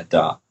earlier, that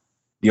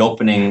the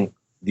opening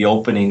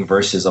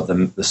verses of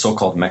the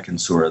so-called Meccan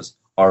surahs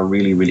are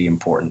really, really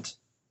important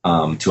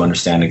to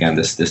understand again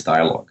this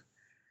dialogue.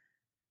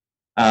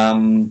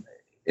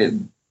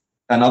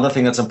 Another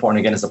thing that's important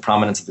again is the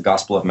prominence of the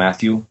Gospel of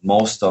Matthew.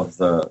 Most of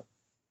the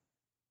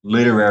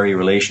literary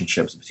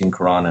relationships between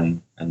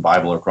Quran and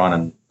Bible, or Quran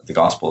and the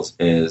Gospels,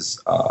 is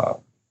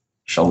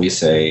shall we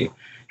say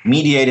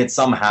mediated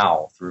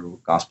somehow through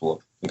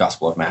the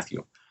Gospel of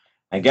Matthew.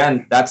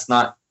 Again, it's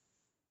not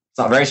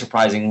very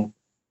surprising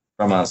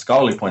from a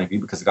scholarly point of view,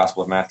 because the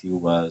Gospel of Matthew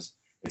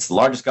it's the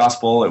largest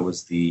gospel.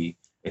 It's the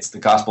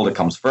gospel that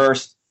comes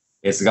first.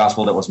 It's the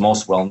gospel that was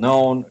most well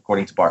known,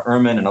 according to Bart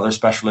Ehrman and other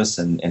specialists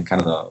in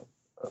kind of the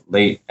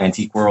late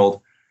antique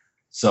world.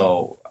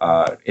 So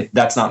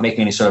that's not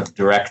making any sort of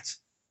direct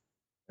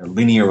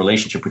linear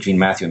relationship between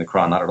Matthew and the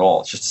Quran, not at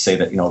all. It's just to say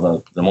that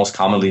the most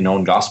commonly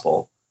known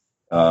gospel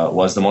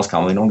was the most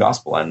commonly known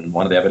gospel, and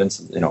one evidence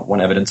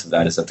of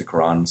that is that the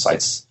Quran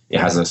cites it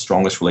has the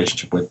strongest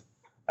relationship with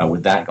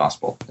that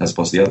gospel as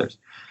opposed to the others.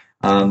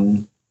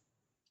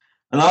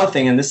 Another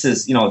thing, and this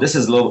is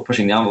a little bit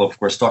pushing the envelope, of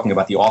course, talking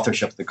about the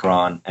authorship of the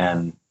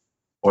Quran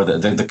or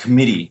the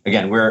committee.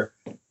 Again, we're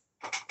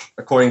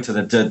according to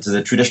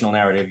the traditional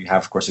narrative, you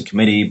have, of course, a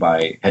committee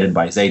headed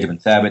by Zayd ibn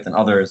Thabit and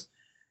others.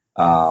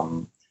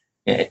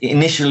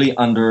 Initially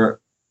under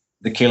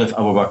the Caliph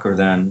Abu Bakr,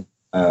 then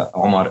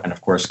Umar, and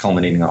of course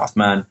culminating on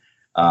Uthman,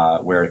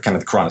 where kind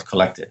of the Quran is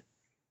collected.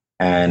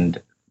 And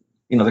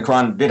the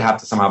Quran did have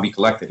to somehow be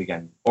collected,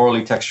 again,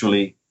 orally,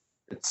 textually.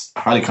 It's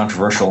highly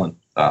controversial and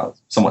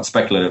somewhat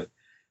speculative.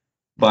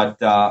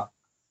 But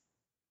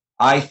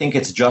I think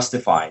it's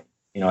justified,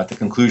 at the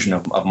conclusion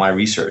of my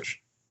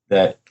research,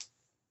 that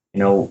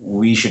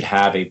we should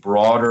have a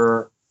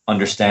broader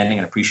understanding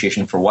and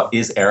appreciation for what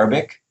is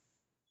Arabic,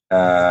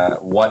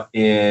 what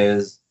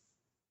is,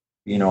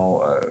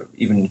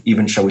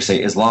 even shall we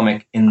say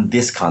Islamic in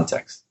this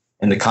context,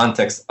 in the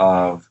context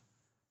of,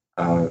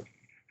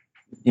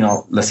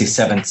 let's say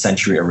 7th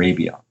century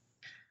Arabia.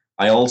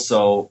 I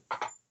also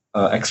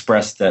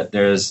expressed that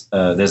there's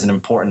an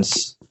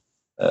importance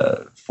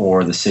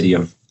for the city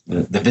of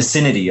the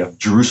vicinity of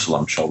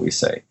Jerusalem, shall we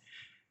say.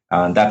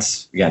 And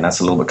that's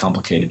a little bit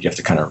complicated. You have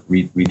to kind of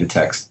read the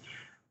text.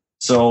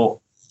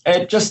 So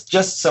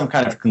just some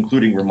kind of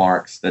concluding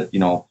remarks that,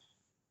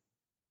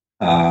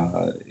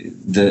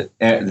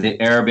 the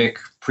Arabic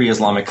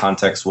pre-Islamic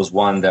context was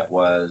one that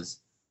was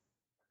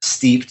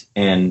steeped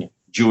in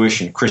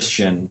Jewish and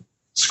Christian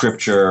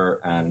scripture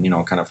and,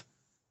 kind of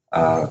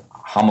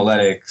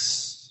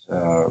homiletics,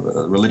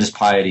 religious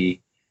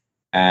piety,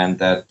 and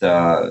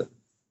that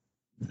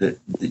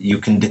you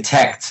can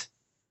detect,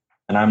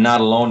 and I'm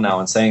not alone now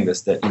in saying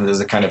this, that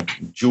there's a kind of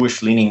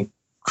Jewish-leaning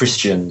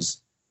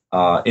Christians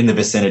in the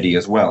vicinity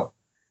as well,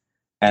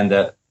 and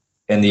that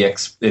in the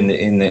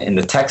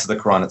text of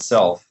the Quran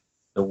itself,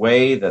 the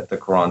way that the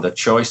Quran, the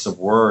choice of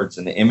words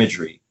and the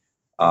imagery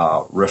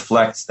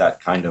reflects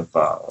that kind of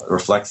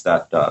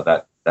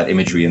that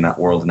imagery in that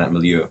world, in that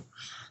milieu.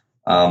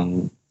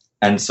 And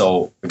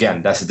so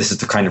again, this is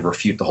to kind of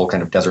refute the whole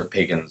kind of desert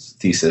pagans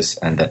thesis,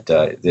 and that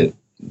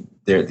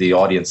the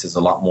audience is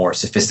a lot more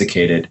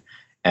sophisticated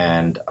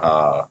and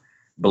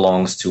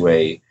belongs to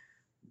a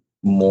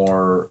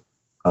more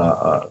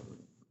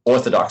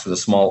orthodox, with a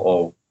small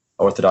o,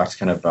 orthodox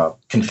kind of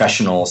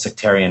confessional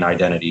sectarian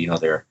identity.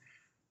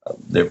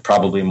 They're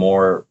probably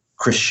more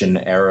Christian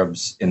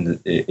Arabs in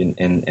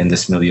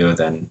this milieu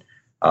than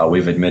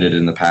we've admitted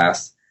in the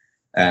past,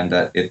 and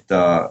that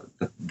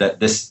that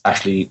this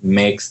actually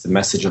makes the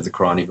message of the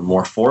Quran even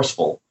more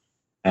forceful,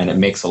 and it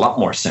makes a lot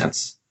more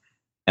sense.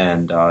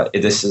 And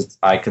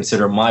I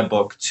consider my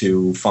book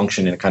to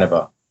function in kind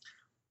of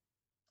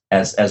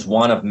as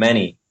one of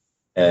many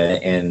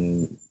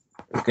in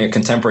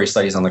contemporary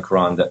studies on the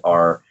Quran that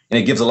are, and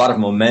it gives a lot of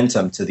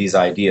momentum to these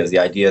ideas. The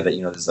idea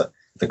that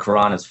the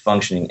Quran is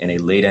functioning in a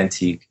late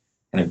antique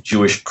kind of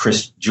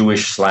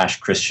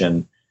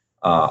Jewish/Christian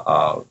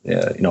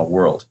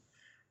world,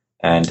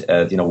 and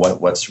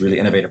what's really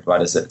innovative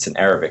about it is that it's in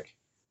Arabic,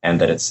 and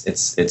that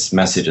its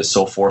message is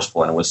so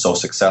forceful and it was so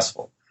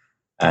successful.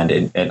 And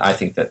I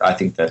think that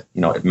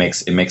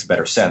it makes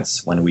better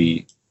sense when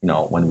we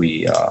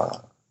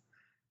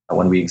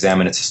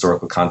examine its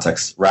historical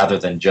context, rather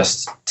than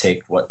just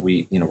take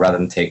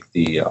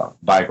the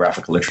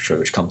biographical literature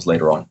which comes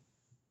later on.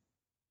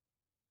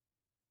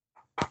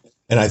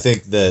 And I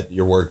think that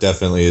your work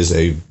definitely is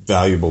a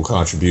valuable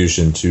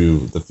contribution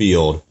to the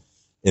field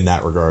in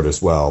that regard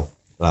as well.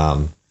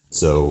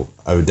 So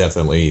I would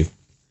definitely,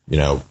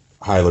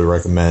 highly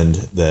recommend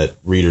that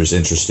readers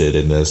interested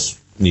in this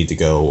need to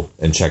go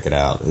and check it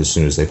out as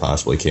soon as they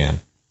possibly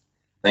can.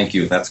 Thank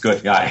you. That's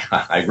good. Yeah,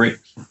 I agree.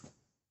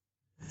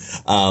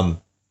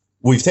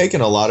 We've taken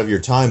a lot of your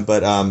time,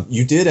 but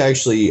you did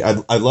actually,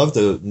 I'd love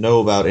to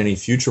know about any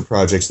future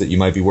projects that you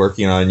might be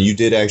working on. You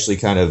did actually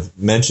kind of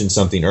mention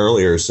something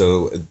earlier,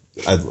 so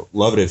I'd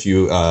love it if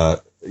you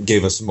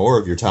gave us some more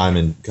of your time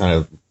and kind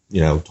of,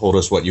 told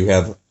us what you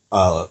have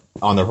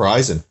on the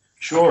horizon.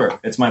 Sure.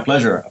 It's my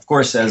pleasure. Of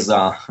course, as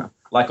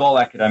like all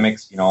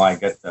academics,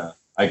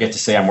 I get to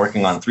say I'm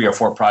working on 3 or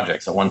 4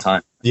 projects at one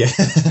time. Yeah.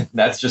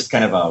 That's just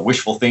kind of a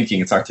wishful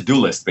thinking. It's our to-do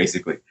list,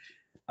 basically.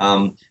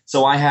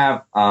 So I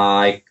have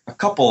a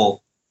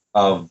couple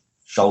of,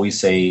 shall we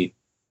say,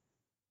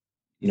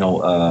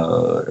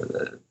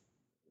 kind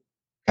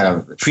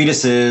of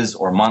treatises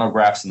or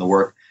monographs in the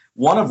work,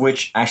 one of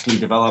which actually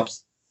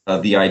develops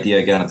the idea,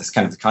 again, of this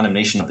kind of the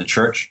condemnation of the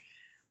church.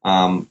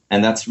 And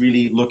that's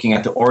really looking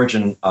at the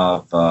origin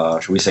of,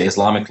 shall we say,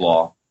 Islamic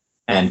law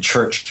and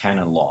church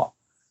canon law.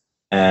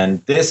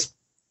 And this,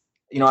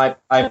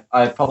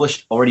 I've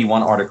published already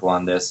one article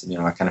on this, and,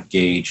 I kind of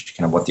gauged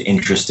kind of what the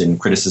interest in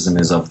criticism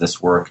is of this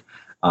work.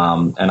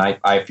 And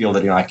I feel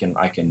that,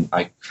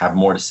 I have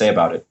more to say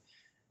about it.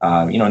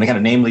 And kind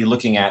of namely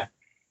looking at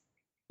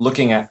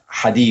looking at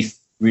hadith,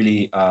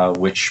 really,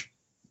 which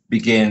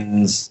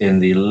begins in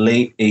the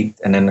late 8th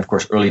and then, of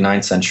course, early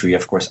 9th century,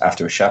 of course,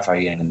 after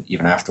Shafi'i and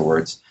even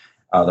afterwards.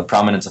 The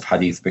prominence of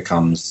hadith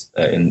becomes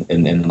in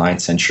the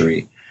 9th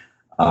century.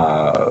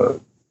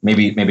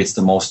 Maybe it's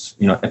the most,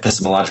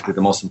 epistemologically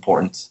the most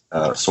important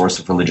source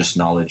of religious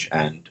knowledge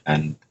and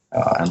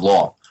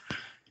law.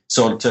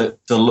 So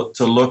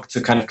to look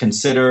to kind of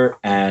consider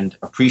and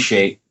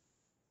appreciate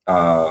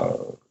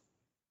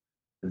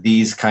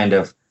these kind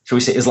of, shall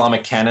we say,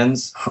 Islamic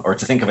canons, or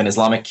to think of an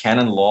Islamic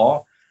canon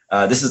law.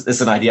 This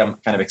is an idea I'm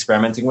kind of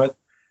experimenting with,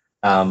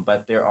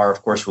 but there are,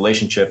 of course,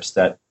 relationships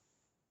that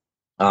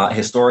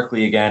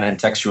historically, again, and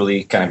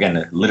textually, kind of,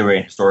 again, literary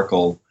and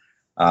historical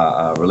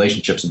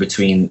relationships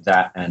between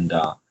that and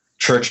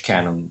church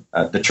canon,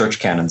 the church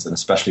canons, and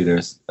especially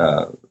there's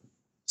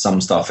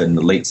some stuff in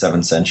the late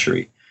 7th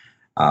century,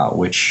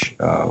 which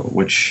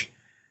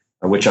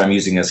I'm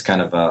using as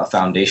kind of a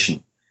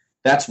foundation.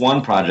 That's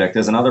one project.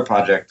 There's another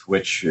project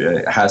which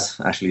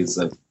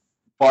is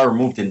far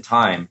removed in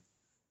time,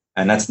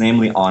 and that's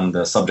namely on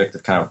the subject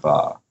of kind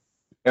of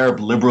Arab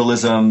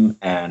liberalism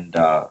and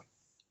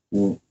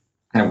kind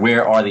of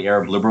where are the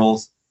Arab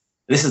liberals.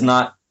 This is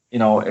not,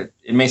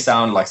 it may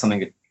sound like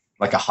something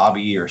like a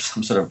hobby or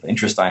some sort of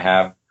interest I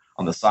have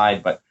on the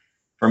side, but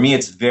for me,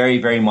 it's very,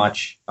 very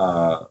much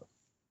part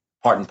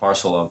and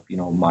parcel of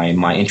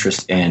my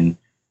interest in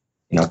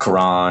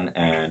Quran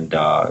and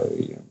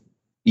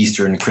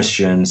Eastern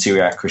Christian,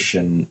 Syriac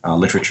Christian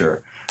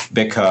literature,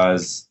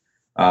 because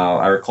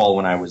I recall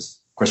when I was,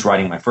 of course,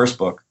 writing my first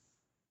book,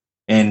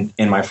 in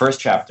my first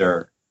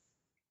chapter,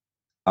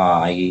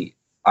 I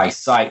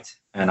cite,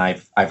 and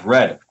I've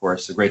read, of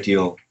course, a great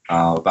deal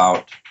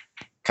about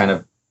kind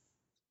of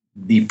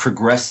the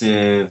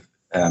progressive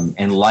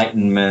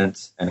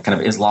Enlightenment and kind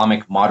of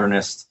Islamic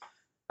modernist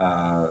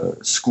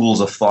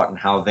schools of thought and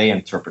how they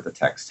interpret the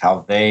text,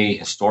 how they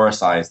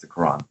historicize the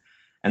Quran.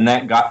 And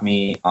that got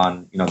me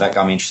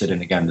interested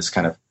in, again, this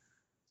kind of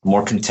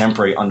more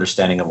contemporary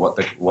understanding of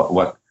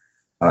what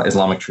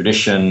Islamic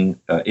tradition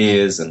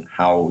is, and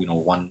how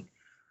what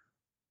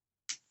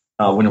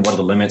are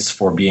the limits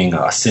for being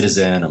a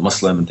citizen, a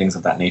Muslim, and things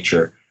of that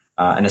nature,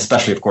 and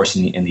especially, of course,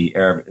 in the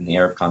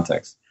Arab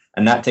context.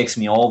 And that takes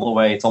me all the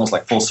way. It's almost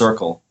like full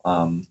circle.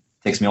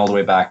 Takes me all the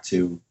way back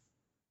to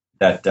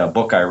that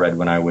book I read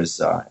when I was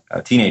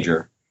a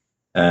teenager.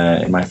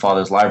 In my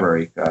father's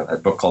library, a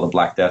book called The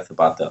Black Death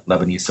about the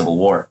Lebanese Civil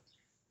War.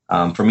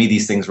 For me,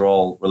 these things are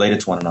all related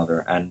to one another.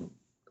 And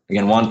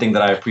again, one thing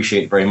that I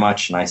appreciate very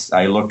much, and I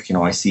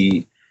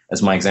see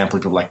as my example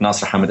people like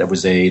Nasr Hamid Abu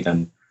Zaid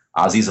and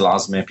Aziz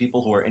Al-Azmi,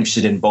 people who are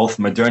interested in both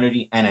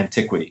modernity and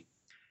antiquity.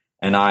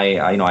 And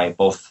I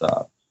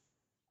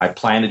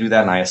plan to do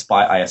that, and I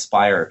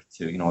aspire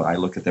to, I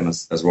look at them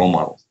as role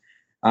models.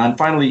 And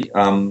finally,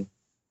 I'm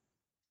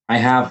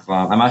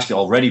actually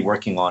already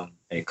working on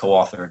a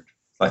co-authored,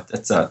 but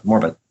it's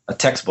more of a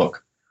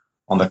textbook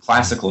on the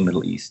classical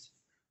Middle East,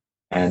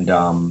 and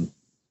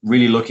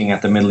really looking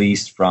at the Middle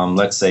East from,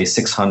 let's say,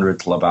 600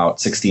 till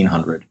about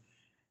 1600.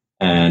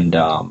 And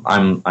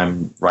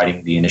I'm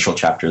writing the initial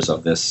chapters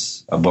of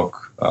this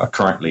book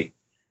currently,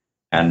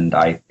 and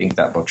I think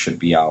that book should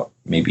be out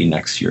maybe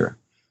next year.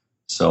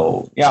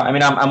 So yeah, I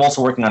mean, I'm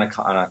also working on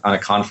a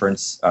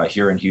conference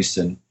here in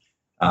Houston,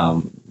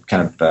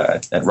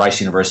 at Rice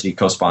University,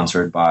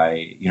 co-sponsored by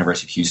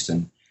University of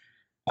Houston.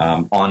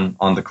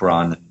 On the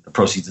Quran, and the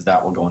proceeds of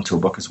that will go into a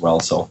book as well.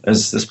 So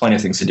there's plenty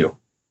of things to do.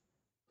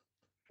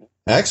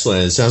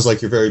 Excellent. It sounds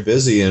like you're very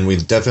busy, and we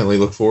definitely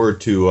look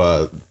forward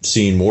to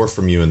seeing more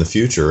from you in the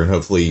future. And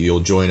hopefully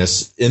you'll join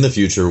us in the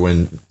future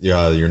when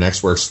your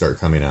next works start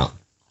coming out.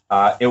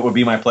 It would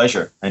be my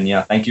pleasure. And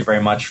yeah, thank you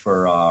very much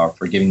for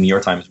giving me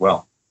your time as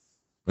well.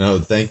 No,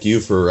 thank you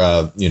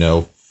for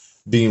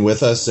being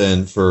with us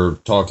and for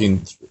talking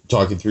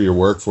through your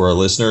work for our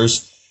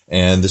listeners.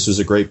 And this was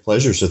a great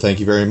pleasure. So thank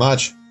you very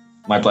much.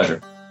 My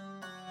pleasure.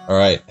 All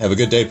right. Have a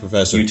good day,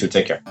 Professor. You too.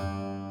 Take care.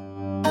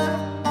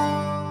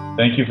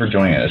 Thank you for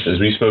joining us as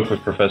we spoke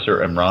with Professor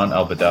Imran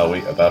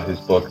Al-Badawi about his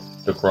book,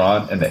 The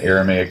Quran and the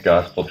Aramaic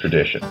Gospel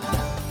Tradition.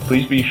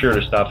 Please be sure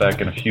to stop back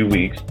in a few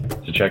weeks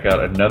to check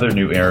out another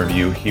new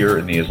interview here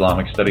in the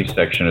Islamic Studies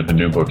section of the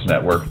New Books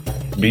Network.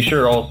 Be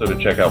sure also to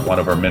check out one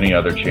of our many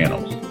other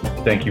channels.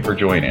 Thank you for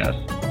joining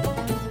us.